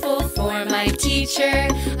thankful for my teacher.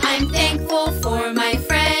 I'm thankful for my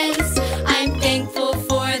friends. I'm thankful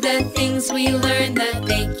for the things we learn. The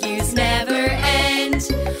thank yous never end.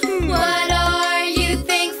 What are you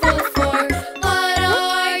thankful for? What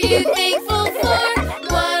are you thankful for?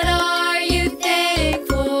 What are you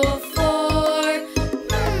thankful for?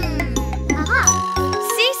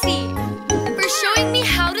 Cece for showing me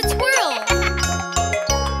how to twirl.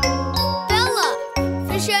 Bella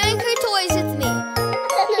for sharing her toys with me.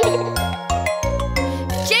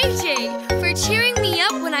 JJ for cheering me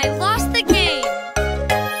up when I lost the game.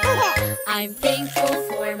 I'm thankful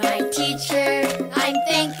for my teacher. I'm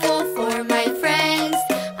thankful for my friends.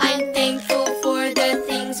 I'm thankful for the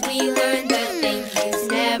things we learn. The thank yous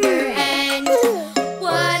never end.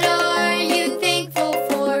 What are you thankful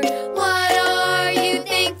for? What are you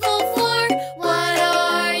thankful for? What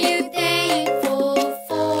are you thankful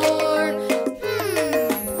for?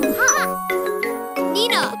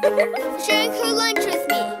 Nina for sharing her lunch with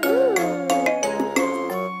me.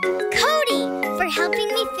 Cody for helping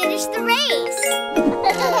me finish the race.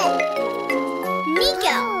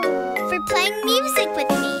 Nico for playing music with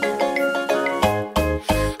me.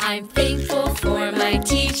 I'm thankful for my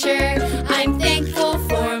teacher. I'm thankful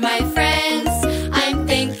for my friends. I'm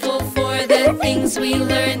thankful for the things we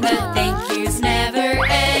learn. The thank yous never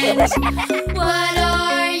end. What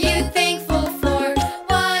are you thankful for?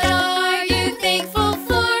 What are you thankful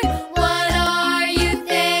for? What are you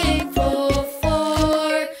thankful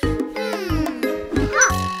for?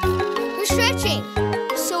 For stretching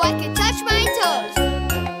so I can touch my toes.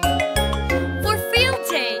 For field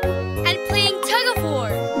day and playing tug of war.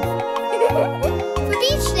 For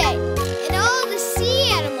beach day and all the sea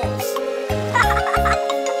animals.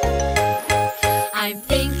 I'm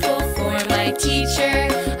thankful for my teacher.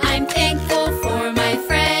 I'm thankful for my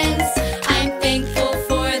friends. I'm thankful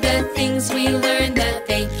for the things we learn. The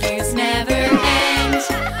thank yous never end.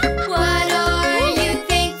 What are you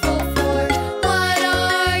thankful for? What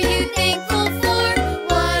are you thankful for?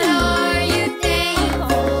 What are you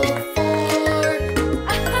thankful for?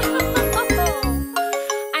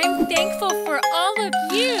 I'm thankful for all of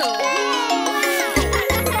you.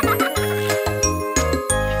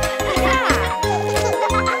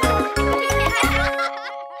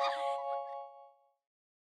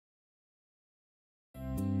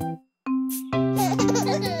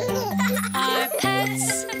 Our pets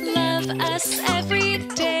love us every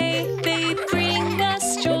day. They bring us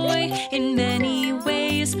joy in many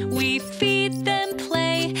ways. We feed them,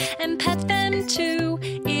 play, and pet them too.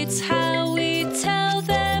 It's how we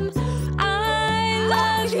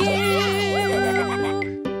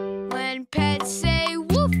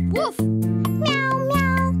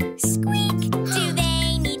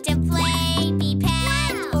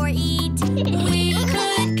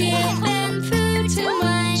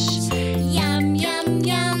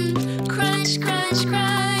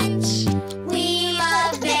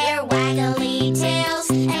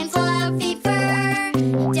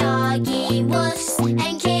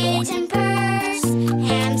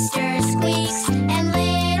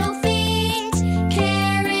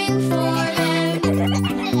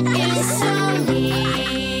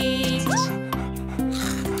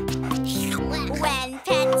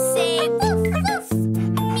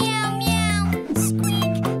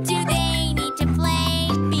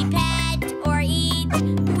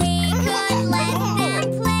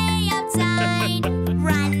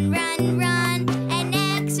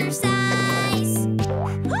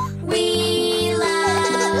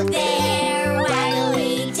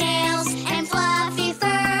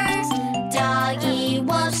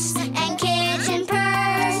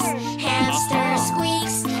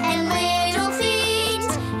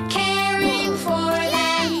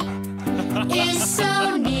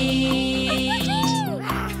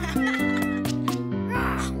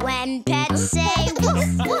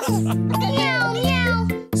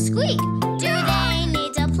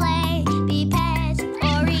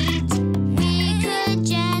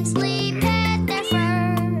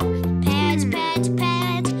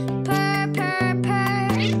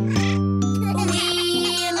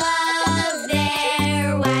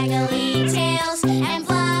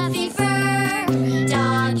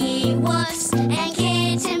woofs and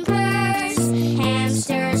kitten purrs,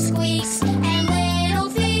 hamster squeaks and little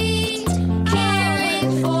feet.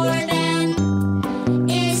 Caring for them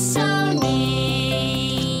is so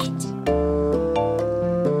neat.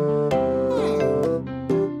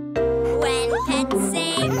 When pets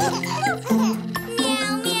sing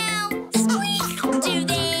meow meow squeak, do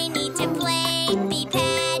they need to play, be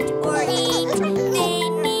pet, or eat? They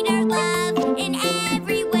need our love in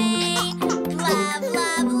every way. Love,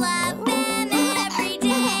 love, love them every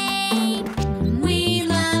day. We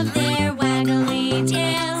love their waggly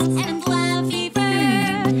tails and fluffy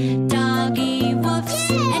fur, doggy woofs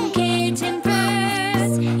and kitten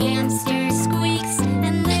purrs, hamster squeaks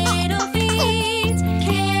and little feet.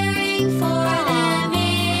 Caring for them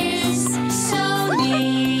is so neat.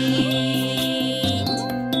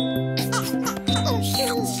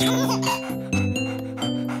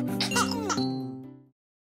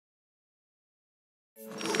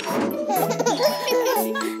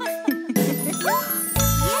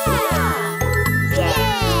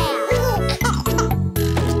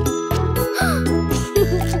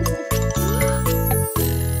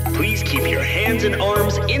 Please keep your hands and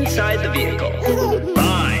arms inside the vehicle.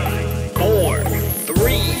 5, 4,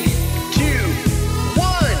 3, 2,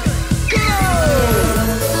 1, go!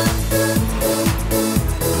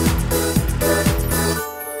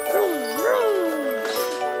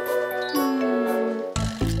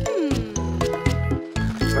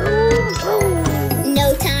 No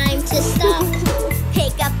time to stop.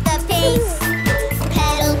 Pick up the pace,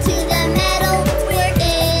 pedal to the metal, we're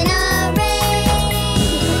in a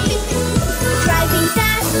race. Driving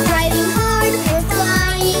fast, driving hard, we're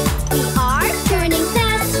flying. We are turning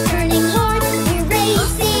fast, turning hard, we're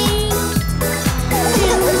racing.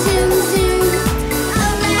 Zoom, zoom, zoom,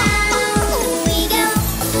 around we go.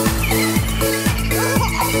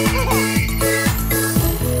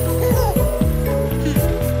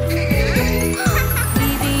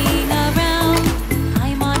 Weaving around,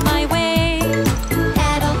 I'm on my way.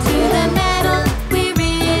 Pedal to the metal, we're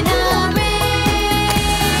in a race.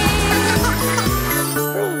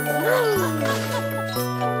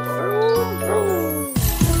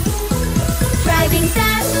 Driving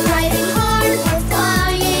fast, driving hard, we're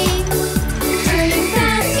flying. Turning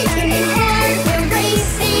fast, turning hard, we're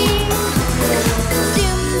racing.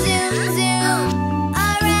 Zoom, zoom, zoom,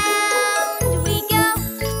 around we go.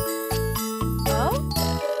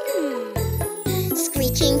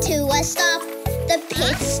 Screeching to a stop, the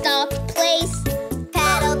pit stop place.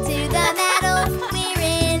 Pedal to the metal, we're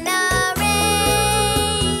in a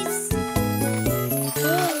race.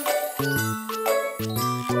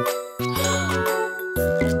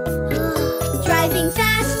 Driving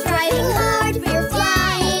fast, driving hard, we're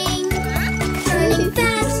flying. Turning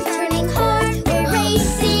fast, turning hard, we're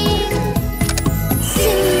racing.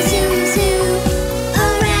 Zoom, zoom, zoom,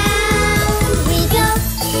 around we go.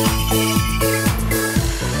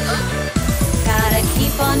 Gotta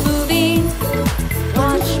keep on moving.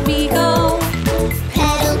 Watch me go.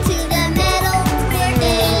 Pedal to the metal, we're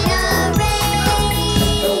in a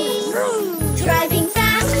race. Driving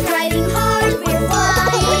fast, driving hard, we're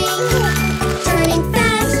flying. Turning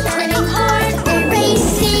fast, turning hard, we're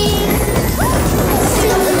racing.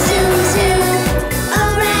 Zoom, zoom, zoom,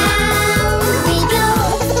 around we go.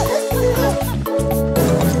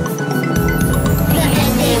 The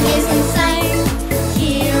ending is in sight,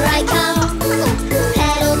 here I come.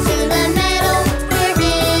 Pedal to the metal, we're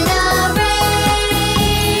in a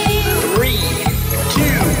race. 3,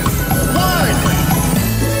 2, 1.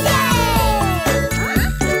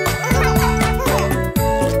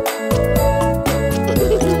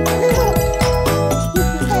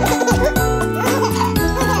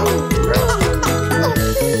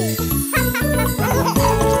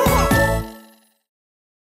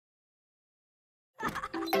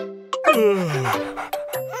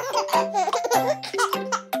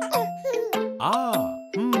 Ah,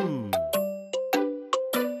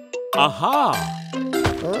 Aha!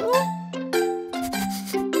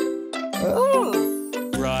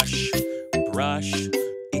 Brush, brush,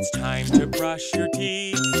 it's time to brush your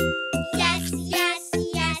teeth. Yes, yes,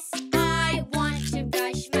 yes, I want to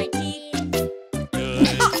brush my teeth. Good,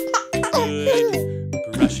 good,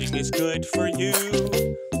 brushing is good for you.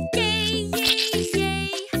 Yay, yay, yay,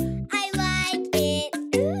 I like it.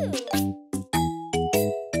 Ooh.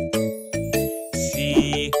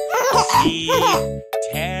 See, see,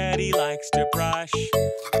 Teddy likes to brush.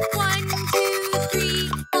 1, 2,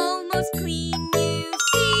 3, almost clean, you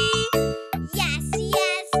see. Yes,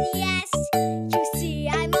 yes, yes, you see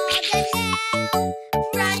I'm all done now.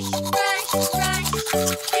 Brush, brush, brush,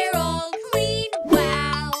 they're all clean,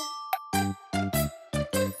 wow.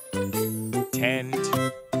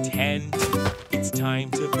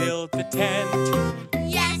 time to build the tent.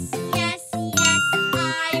 Yes, yes, yes,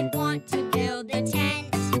 I want to build a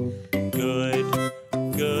tent. Good,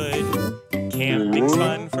 good. Camping's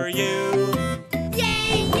fun for you.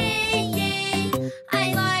 Yay, yay, yay,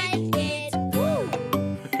 I like it. Woo!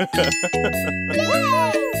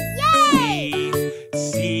 Yay!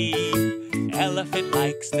 See, elephant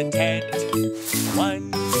likes the tent.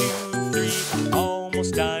 1, 2, 3,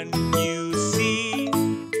 almost done, you see.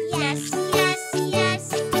 Yes, yes,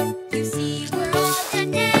 yes, you see we're all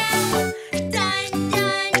done now. Done,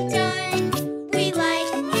 done, done, we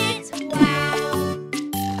like it, wow.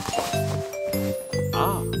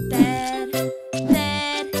 Ah, Bed,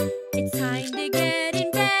 bed, it's time to get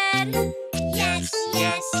in bed. Yes,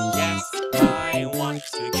 yes, yes, I want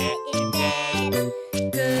to get in bed.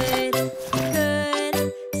 Good, good,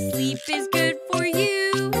 sleep is good for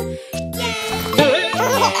you.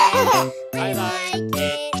 I like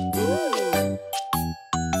it.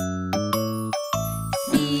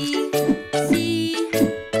 See,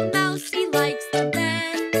 Mousy likes the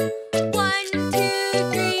bed. 1, 2,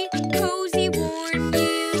 3, cozy, warm,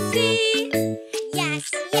 you see. yes,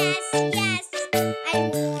 yes, yes,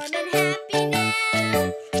 I'm warm and happy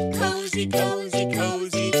now. Cozy, cozy,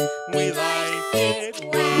 cozy, we like it.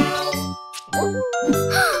 Wow.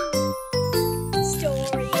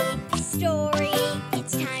 Story, story,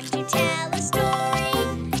 it's time to tell a story.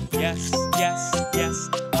 Yes, yes, yes,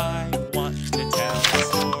 I want to tell a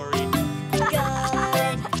story.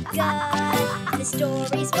 Good, good, the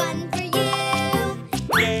story's fun for you.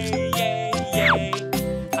 Yay, yay, yay,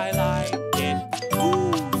 I like it.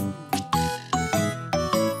 Ooh.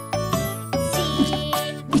 See,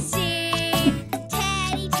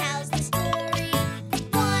 Teddy tells the story.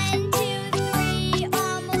 1, 2, 3,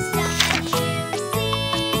 almost done, you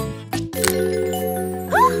see.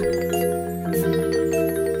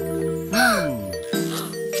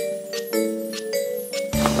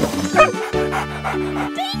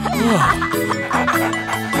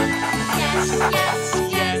 Yes,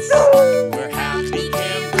 yes, Yes, we're happy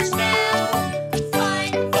campers now.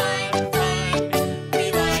 fun, fun, fun,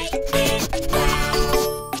 we like it, wow.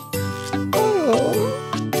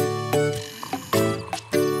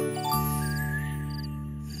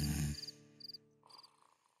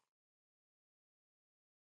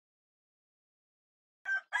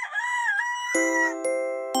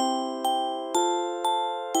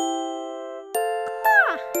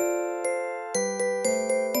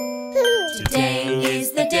 Today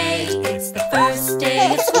is the day, it's the first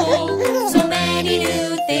day of school. So many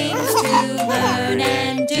new things to learn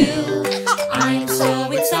and do. I'm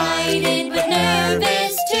so excited but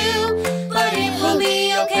nervous too. But it will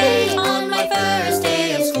be okay on my first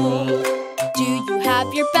day of school. Do you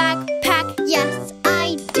have your backpack? Yes,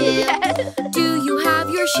 I do. Do you have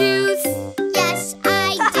your shoes? Yes,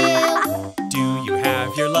 I do. Do you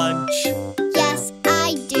have your lunch? Yes,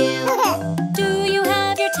 I do. Do you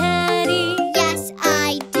have your teddy? Yes,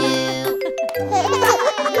 I do.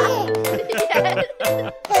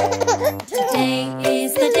 Today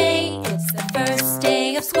is the day, it's the first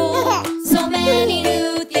day of school. So many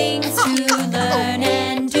new things to learn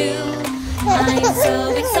and do. I'm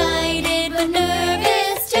so excited but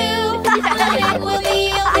nervous too. But it will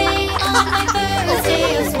be okay on my first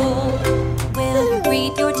day of school. Will you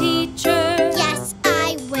greet your teacher? Yes,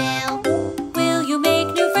 I will. Will you make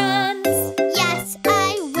new friends? Yes,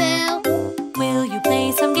 I will. Will you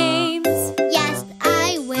play some games? Yes,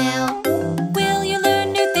 I will. Will you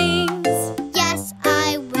learn new things? Yes,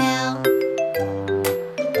 I will.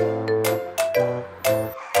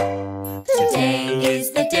 Today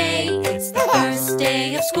is the day, it's the first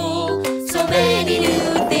day of school. So many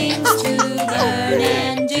new things to learn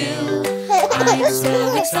and do. I'm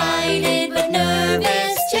so excited but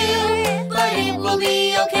nervous too. But it will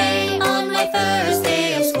be okay on my first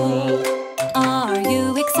day of school. Are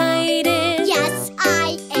you excited? Yes,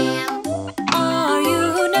 I am. Are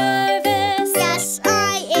you nervous? Yes,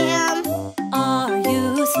 I am. Are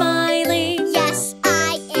you smiling? Yes,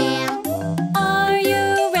 I am. Are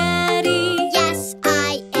you ready? Yes,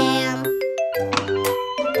 I am.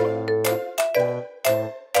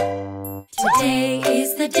 Today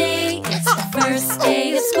is the day, it's the first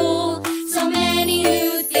day of school. So many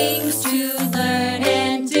new things to learn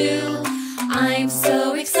and do. I'm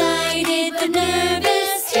so excited but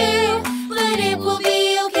nervous too. But it will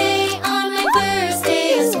be okay on my first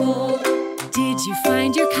day of school. Did you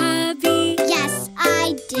find your cubby? Yes,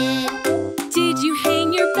 I did. Did you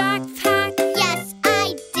hang your backpack? Yes,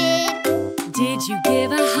 I did. Did you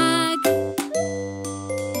give a hug?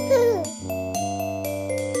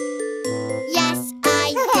 Yes,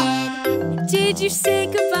 I did. Did you say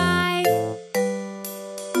goodbye?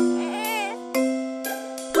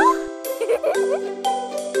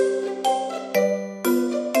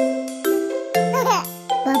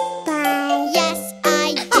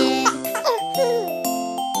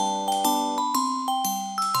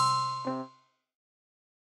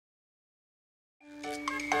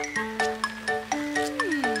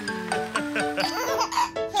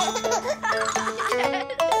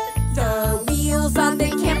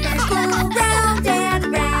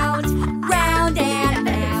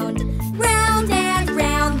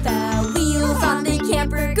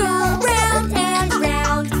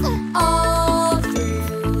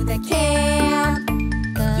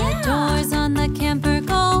 on the camper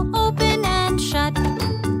go open and shut,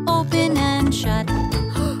 open and shut,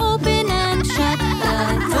 open and shut.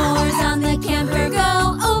 The doors on the camper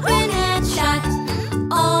go open and shut,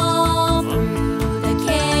 all through the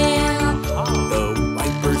camp. The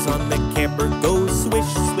wipers on the camper go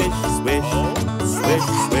swish, swish, swish, swish,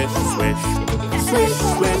 swish, swish, swish,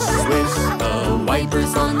 swish, swish. The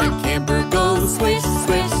wipers on the camper go swish,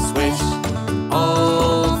 swish, swish,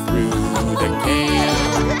 all through the camp.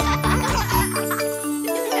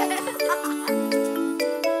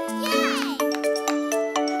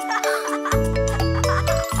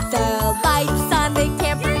 The lights on the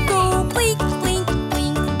camper go blink, blink,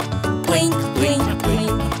 blink, blink, blink,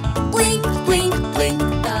 blink, blink, blink, blink.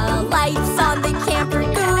 The lights on the camper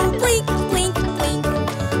go blink, blink, blink,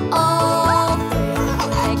 all through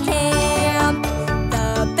the camp. The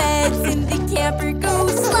beds in the camper go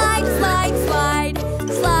slide, slide, slide,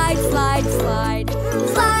 slide, slide, slide,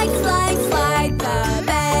 slide, slide, slide. The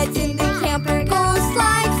beds in the camper go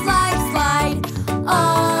slide, slide, slide,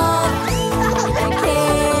 all through the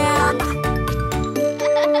camp.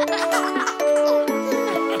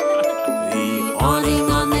 The awning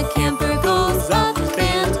on the camper goes up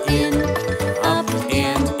and in, up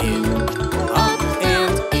and in, up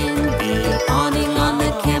and in. The awning on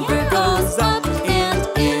the camper goes up and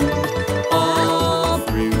in, all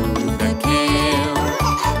through the camp.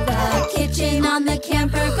 The kitchen on the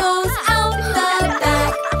camper goes out the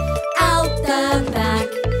back, out the back,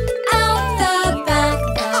 out the back.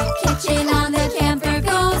 The kitchen on the camper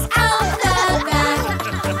goes out the back,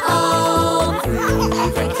 all through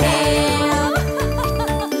the camp.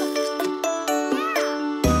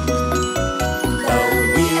 The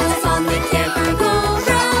wheels on the camper go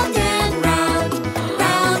round and round,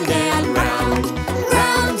 round and round,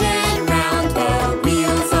 round and round. The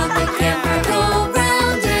wheels on the camper go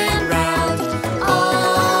round and round,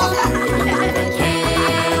 all through the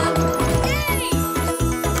camp.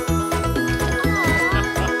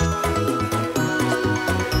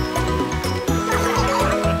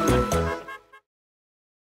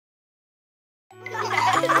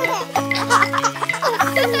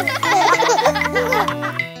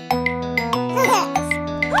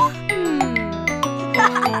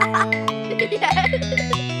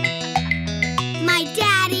 My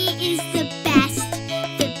daddy is the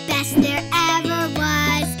best there ever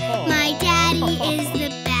was. My daddy is the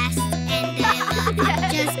best, and I love him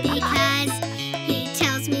just because he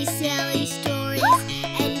tells me silly stories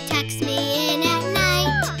and tucks me in at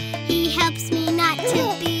night. He helps me not to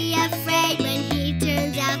be afraid when he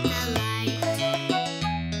turns out the light.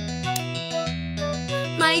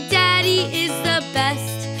 My daddy is the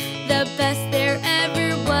best there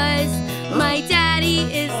ever was. My daddy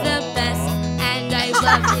is the best, and I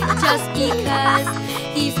love him just because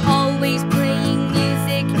he's always playing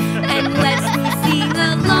music and lets me sing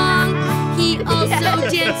along. He also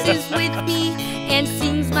dances with me and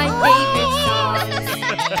sings my favorite songs.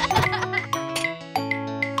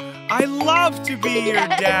 I love to be your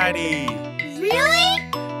daddy. Really?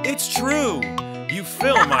 It's true. You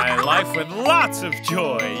fill my life with lots of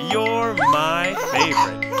joy. You're my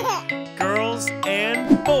favorite. Girls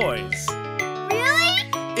and boys. Really?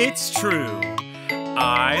 It's true.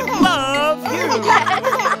 I love you.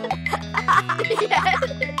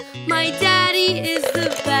 My daddy is the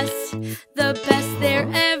best there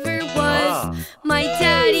ever was. My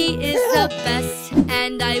daddy is the best,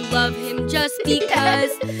 and I love him just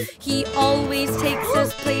because he always takes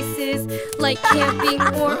us places like camping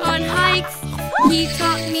or on hikes. He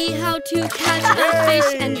taught me how to catch a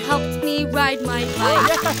fish and helped me ride my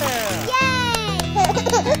bike.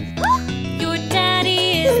 Your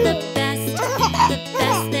daddy is the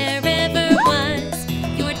best there ever was.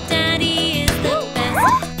 Your daddy is the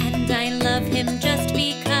best, and I love him just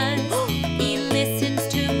because he listens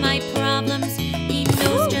to my problems. He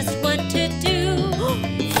knows just what to do.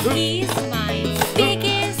 He's my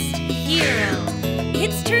biggest hero.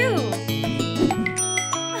 It's true.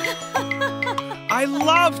 I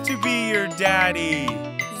love to be your daddy.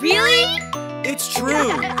 Really? It's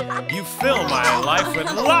true. You fill my life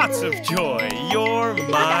with lots of joy. You're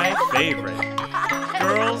my favorite.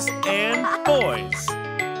 Girls and boys.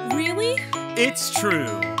 Really? It's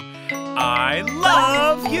true. I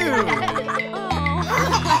love you.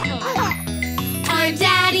 Our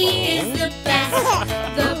daddy is the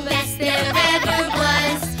best there ever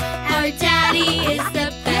was. Our daddy is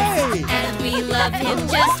the best, and we love him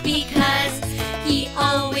just because he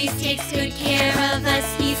always takes good care of us.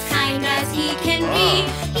 He's kind as he can be.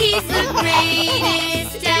 He's the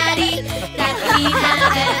greatest daddy that we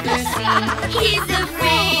have ever seen. He's the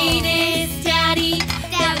greatest daddy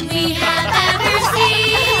that we have ever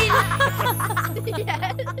seen.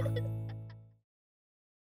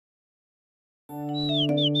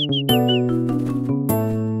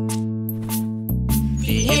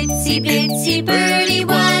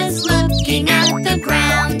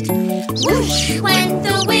 went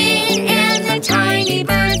the wind and the tiny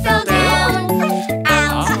bird fell down.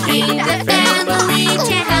 Out came the family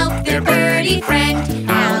to help their birdie friend.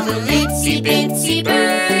 How will itsy bitsy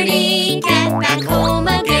birdie get back home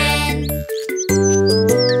again?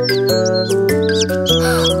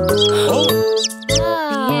 The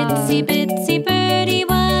itsy bitsy birdie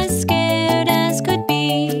was scared as could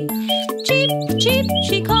be. Cheep, cheep,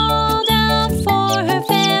 she called out for her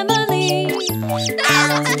family.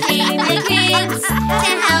 Out came the kids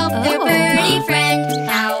to help their birdie friend.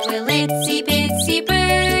 How will itsy bitsy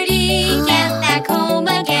birdie get back home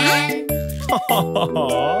again?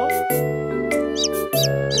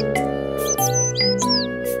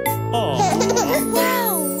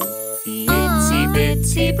 The itsy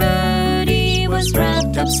bitsy birdie was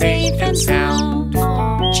wrapped up safe and sound.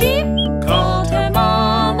 Cheep Called her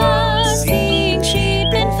mama, seeing she'd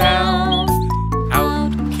been found.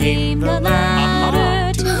 Out came the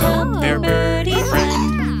ladder to help their birdie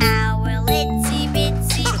friend. How will itsy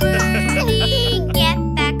bitsy birdie get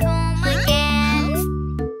back home again?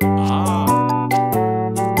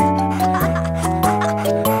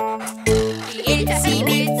 The itsy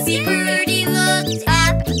bitsy birdie looked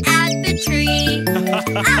up at the tree.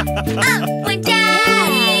 Up went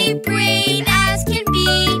Daddy, brave as can be.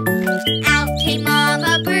 Out came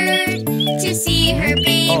Mama Bird to see her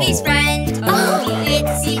baby's friend. The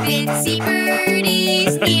itsy bitsy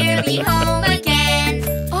birdie's nearly home again.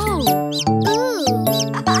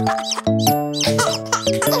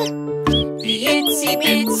 The itsy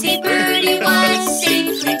bitsy birdie was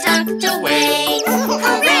safely tucked away.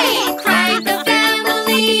 Hooray! Cried the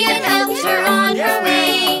family and helped her on her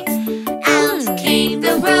way. Out came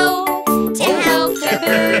the row to help their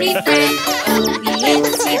birdie friend. The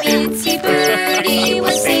itsy bitsy birdie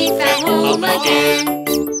was safe at home again.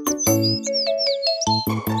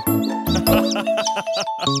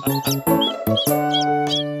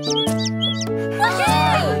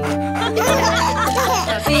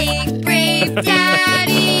 The big brave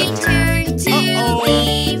Daddy turned to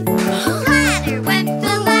leave. Ladder went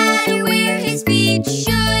the ladder where his feet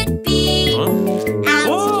should be.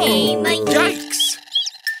 Out came a Yikes!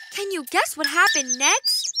 Can you guess what happened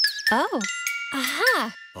next? Oh,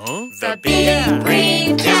 aha! The big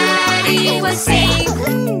brave Daddy was safe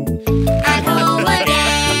at home again.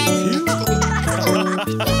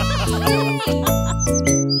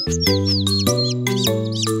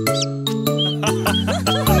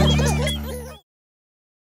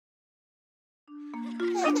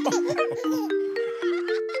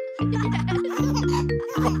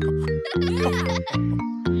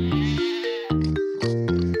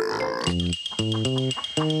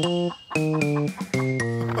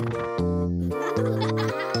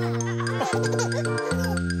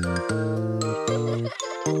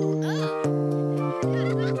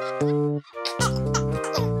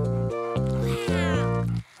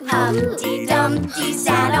 Humpty Dumpty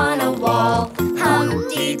sat on a wall.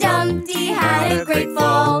 Humpty Dumpty had a great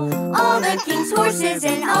fall. All the king's horses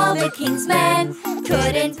and all the king's men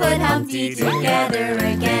couldn't put Humpty together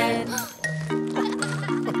again.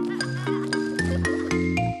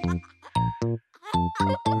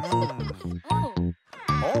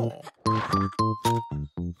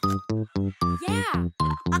 Yeah.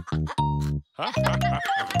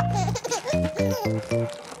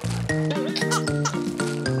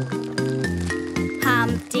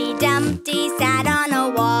 Humpty Dumpty sat on a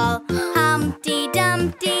wall. Humpty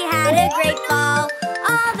Dumpty had a great fall.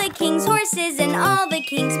 All the king's horses and all the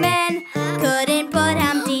king's men couldn't put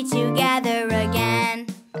Humpty together again.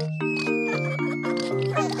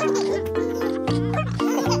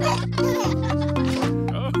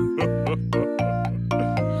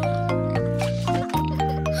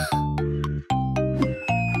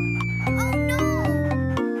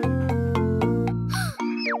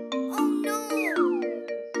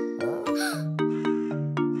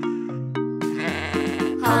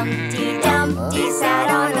 Humpty Dumpty sat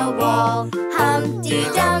on a wall. Humpty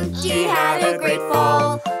Dumpty had a great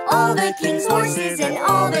fall. All the king's horses and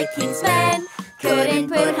all the king's men couldn't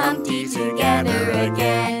put Humpty together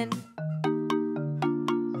again.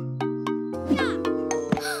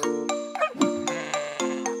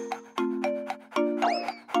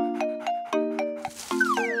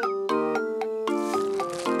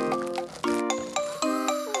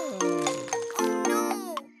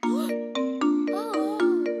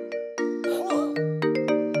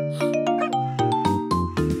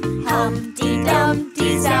 Humpty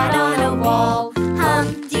Dumpty sat on a wall.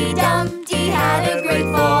 Humpty Dumpty had a great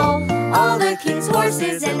fall. All the king's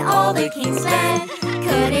horses and all the king's men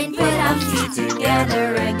couldn't put Humpty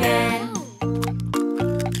together again.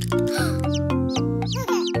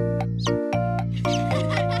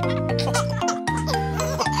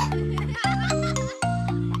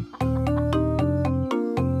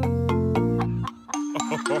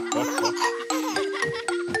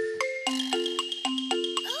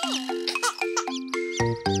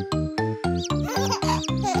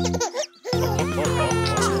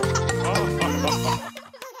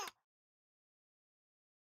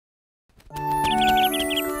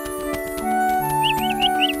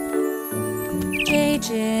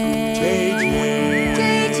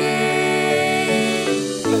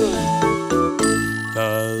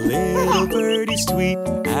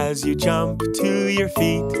 as you jump to your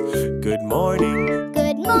feet. Good morning.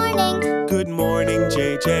 Good morning. Good morning,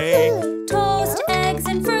 JJ. Toast, eggs,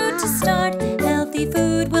 and fruit to start. Healthy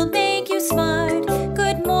food will make you smart.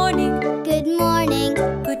 Good morning. Good morning.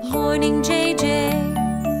 Good morning, JJ.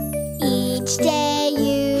 Each day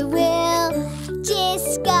you will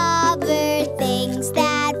discover things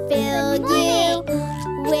that fill you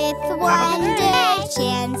with wonder,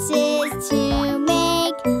 chances to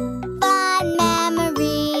make fun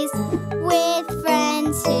memories with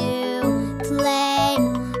friends who play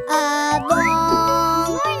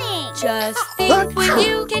along. Just think what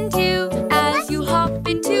you can do as you hop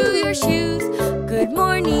into your shoes. Good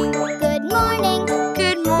morning. Good morning.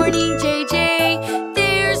 Good morning, JJ.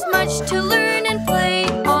 There's much to learn and play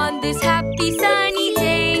on this happy sunny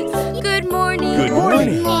day. Good morning. Good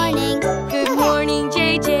morning. Good morning. Good morning,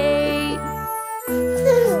 JJ.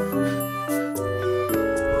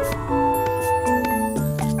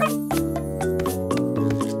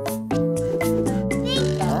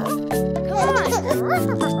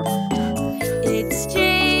 It's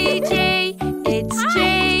JJ, it's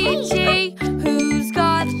JJ, who's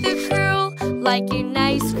got the curl like an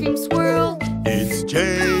ice cream swirl. It's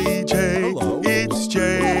JJ. Hello. It's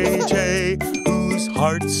JJ. Whose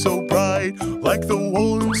heart's so bright like the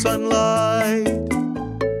warm sunlight.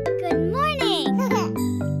 Good morning.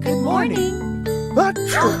 Good morning.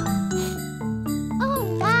 Oh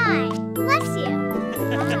my, bless you.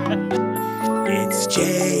 It's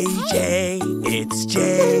JJ. It's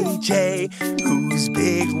JJ. Whose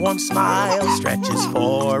big warm smile stretches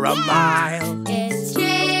for a mile. It's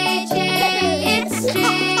JJ, it's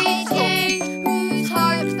JJ, whose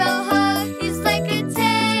heartfelt hug is like a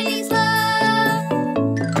teddy's love.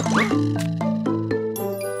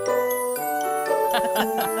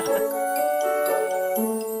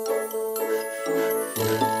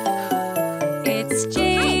 It's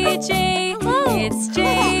JJ. It's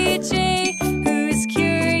JJ. Whose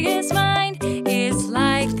curious mind is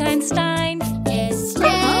like Einstein. It's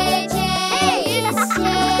JJ, it's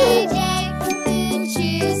JJ, who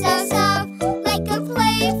chews us up like a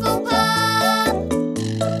playful pup.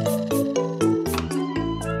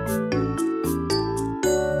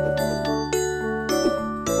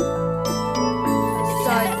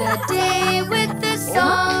 Start the day with a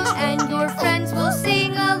song and your friends will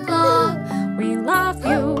sing along. We love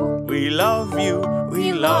you. We love you.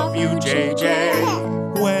 We love you,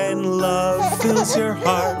 JJ. When love fills your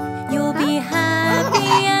heart, You'll be happy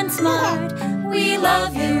and smart. We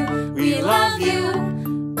love you. We love you.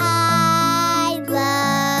 I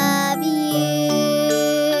love you.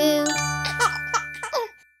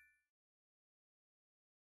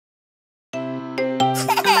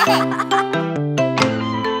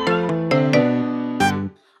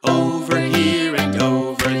 Over here and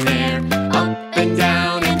over there, up and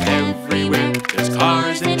down and everywhere. There's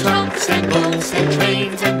cars and trucks and boats and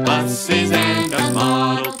trains and buses and a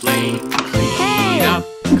model plane. Clean up,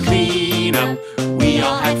 clean up, we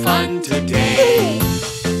all had fun today.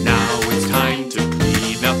 Now it's time to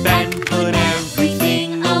clean up and put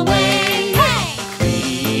everything away.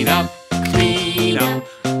 Clean up,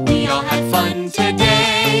 we all had fun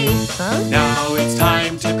today. Now it's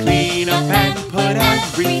time to clean up and put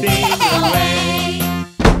everything away.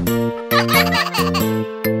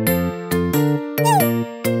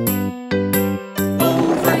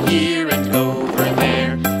 Over here and over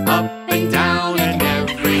there, up and down and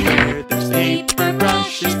everywhere. There's paper,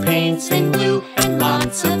 brushes, paints and glue, and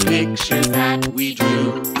lots of pictures that we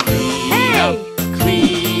drew.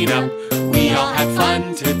 Clean up, we all had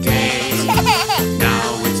fun today.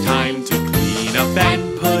 Now it's time to clean up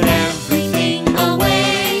and put everything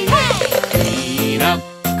away. Clean up,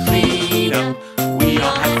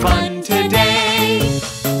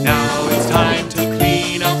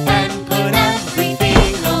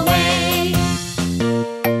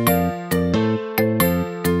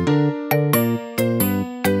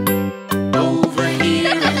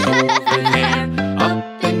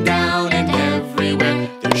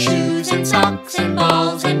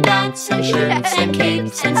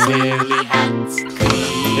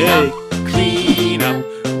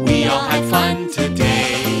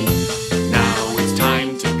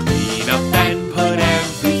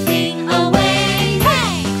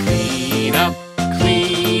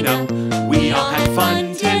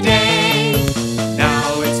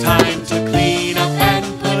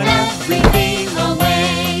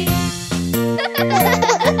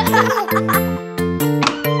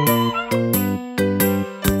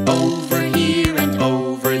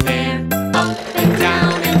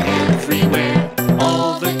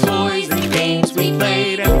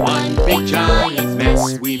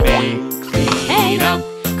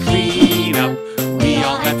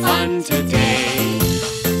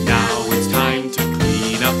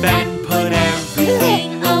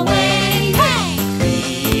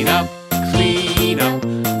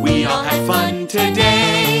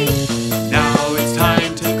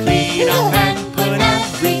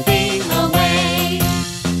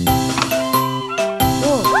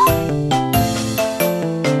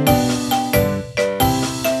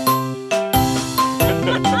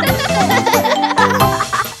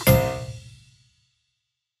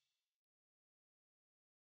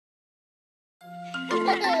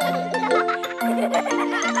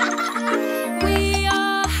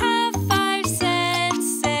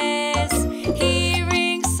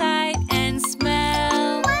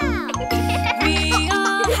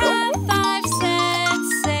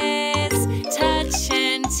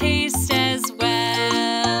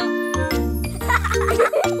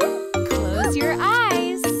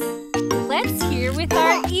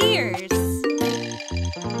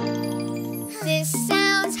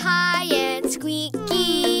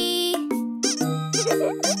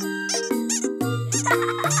 A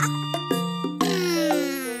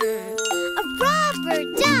rubber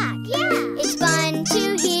duck. Yeah. It's fun to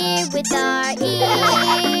hear with our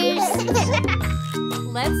ears.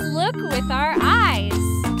 Let's look with our eyes.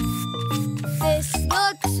 This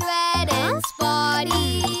looks red and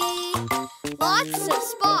spotty. Lots of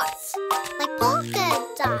spots, like polka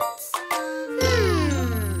dots.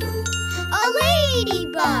 A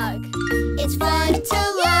ladybug. It's fun to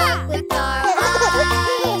look with our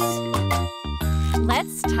eyes.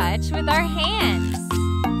 Let's touch with our hands.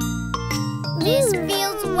 This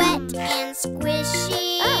feels wet and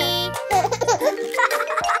squishy.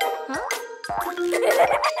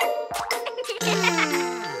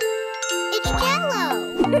 It's Jell-O.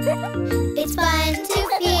 It's fun to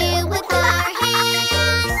feel with our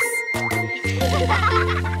hands.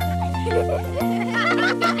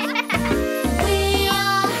 We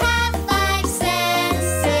all have 5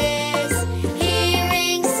 senses: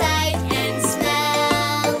 hearing, sight, and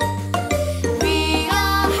smell. We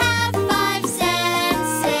all have 5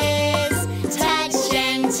 senses: touch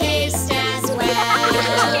and taste as well.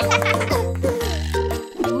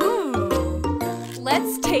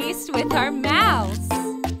 Let's taste with our mouths.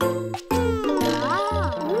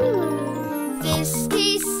 This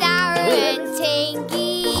tastes sour and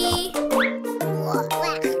tangy.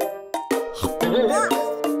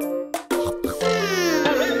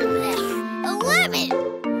 A lemon.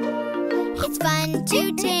 It's fun to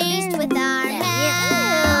taste with our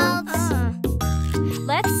mouths.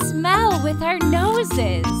 Let's smell with our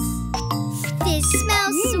noses. This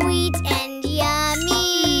smells sweet and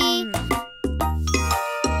yummy.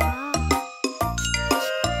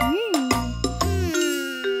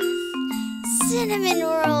 Cinnamon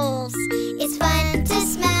rolls. It's fun to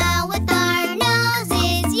smell with our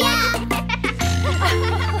noses. Yeah.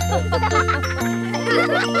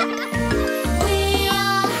 We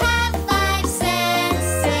all have 5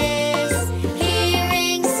 senses: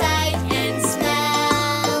 hearing, sight, and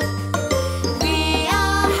smell. We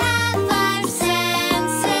all have 5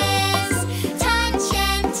 senses: touch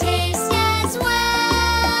and taste as well.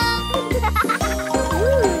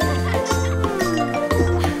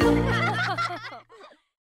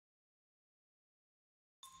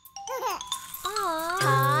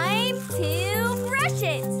 Time to brush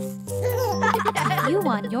it. If you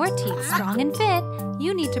want your teeth strong and fit,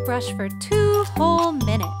 you need to brush for 2 whole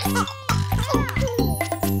minutes.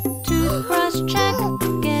 Toothbrush check,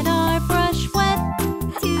 get our brush wet.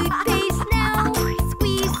 Toothpaste now,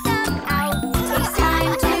 squeeze some out. It's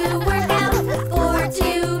time to work out for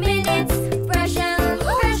 2 minutes. Brush 'em,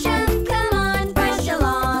 come on, brush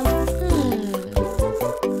along.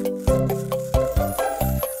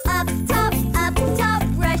 Up top,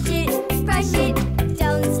 brush it,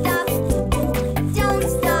 don't stop, don't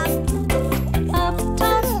stop. Up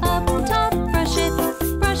top, brush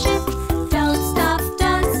it, don't stop.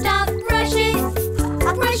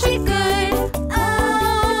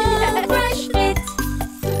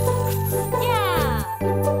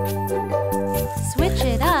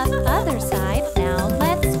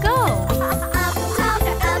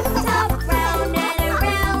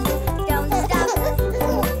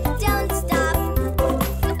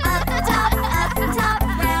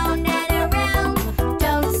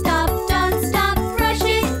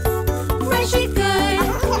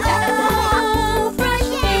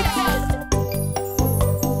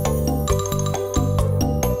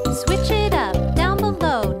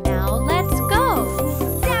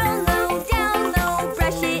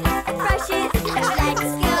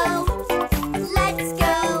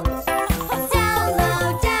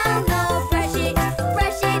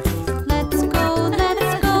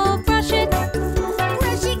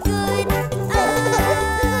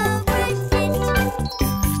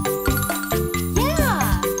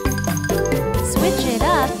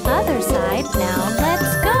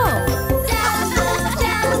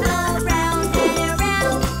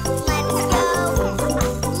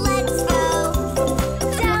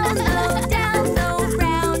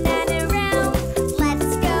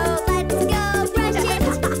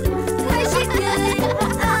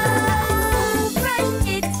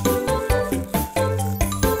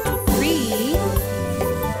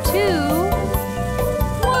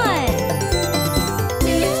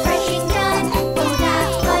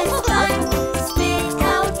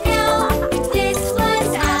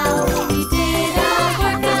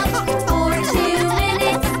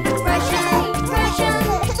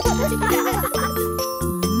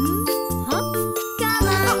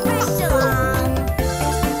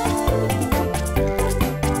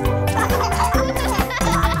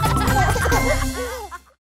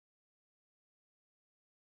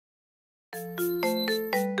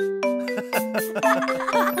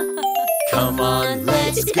 Come on,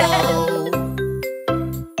 let's go.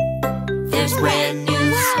 There's brand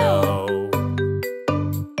new snow.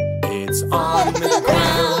 It's on the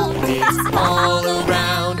ground, it's all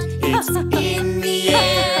around, it's in the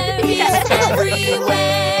air, it's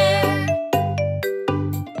everywhere.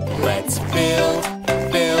 Let's build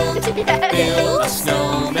a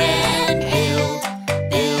snowman.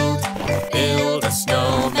 Build a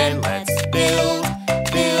snowman. Let's build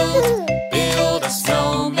a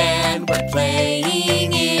snowman. We're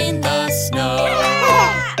playing in the snow.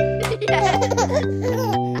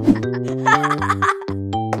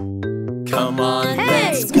 Come on,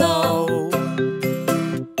 let's go.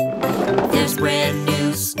 There's brand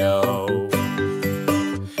new snow.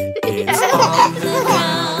 It's on the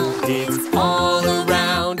ground, it's all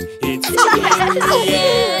around, it's in the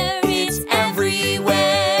air, it's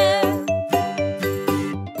everywhere.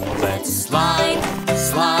 Let's slide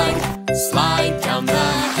down the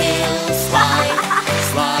hill. Slide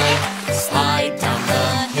down the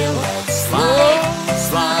hill. Let's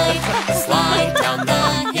slide down the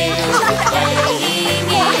hill. We're playing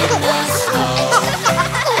in the snow.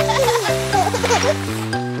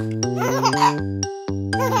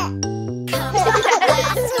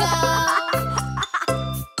 Let's go.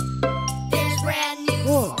 There's brand new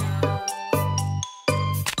snow.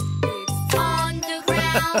 It's on the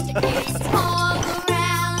ground. It's all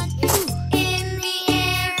around. It's in the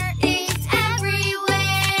air. It's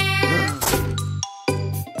everywhere.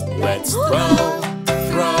 Let's throw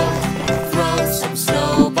some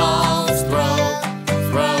snowballs.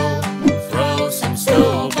 Throw some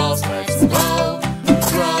snowballs. Let's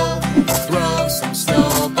throw some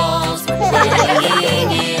snowballs. We're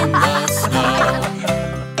playing in the snow.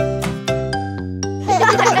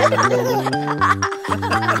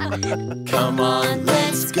 Come on,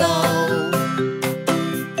 let's go.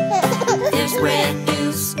 There's brand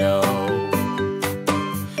new snow.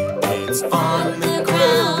 It's on